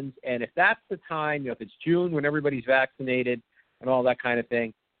friends, and if that's the time, if it's June when everybody's vaccinated and all that kind of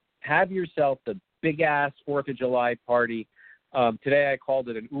thing, have yourself the big-ass 4th of July party. Today I called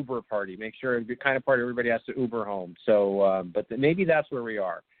it an Uber party. Make sure the kind of party everybody has to Uber home. So, but maybe that's where we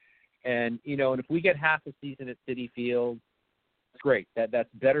are. And, and if we get half a season at Citi Field, that's great. That's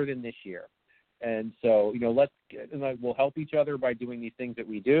better than this year. And so, we'll help each other by doing these things that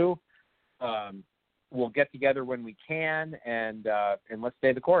we do. We'll get together when we can, and let's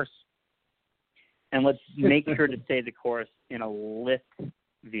stay the course. And let's make sure to stay the course in a lit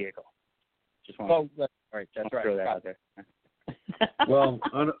vehicle. Just want that's right. That's right. Throw that out there. Well,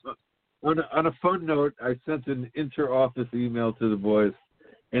 on a fun note, I sent an inter-office email to the boys,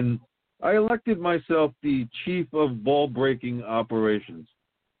 and I elected myself the chief of ball-breaking operations.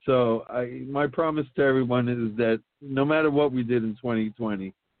 So my promise to everyone is that no matter what we did in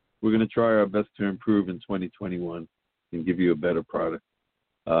 2020, we're going to try our best to improve in 2021 and give you a better product.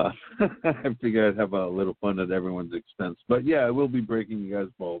 I figured I'd have a little fun at everyone's expense. But yeah, I will be breaking you guys'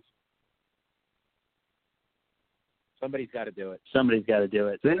 balls. Somebody's got to do it. Somebody's got to do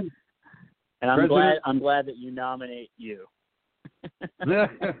it. Sam? And I'm glad that you nominate you.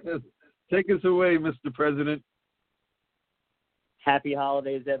 Take us away, Mr. President. Happy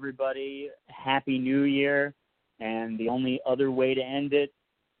holidays, everybody. Happy New Year. And the only other way to end it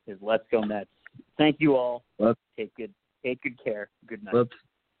is let's go Mets. Thank you all. Take good care. Good night.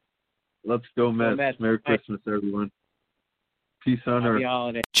 Let's go Mets. Merry Christmas, everyone. Peace on earth. Happy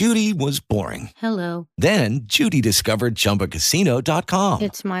holidays. Judy was boring. Hello. Then Judy discovered ChumbaCasino.com.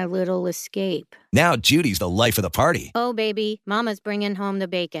 It's my little escape. Now Judy's the life of the party. Oh, baby, mama's bringing home the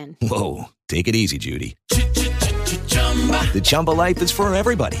bacon. Whoa, take it easy, Judy. The Chumba life is for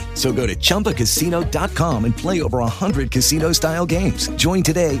everybody. So go to ChumbaCasino.com and play over 100 casino-style games. Join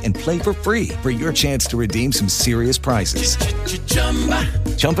today and play for free for your chance to redeem some serious prizes.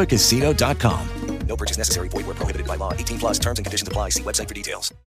 ChumbaCasino.com. No purchase necessary. Void where prohibited by law. 18+ terms and conditions apply. See website for details.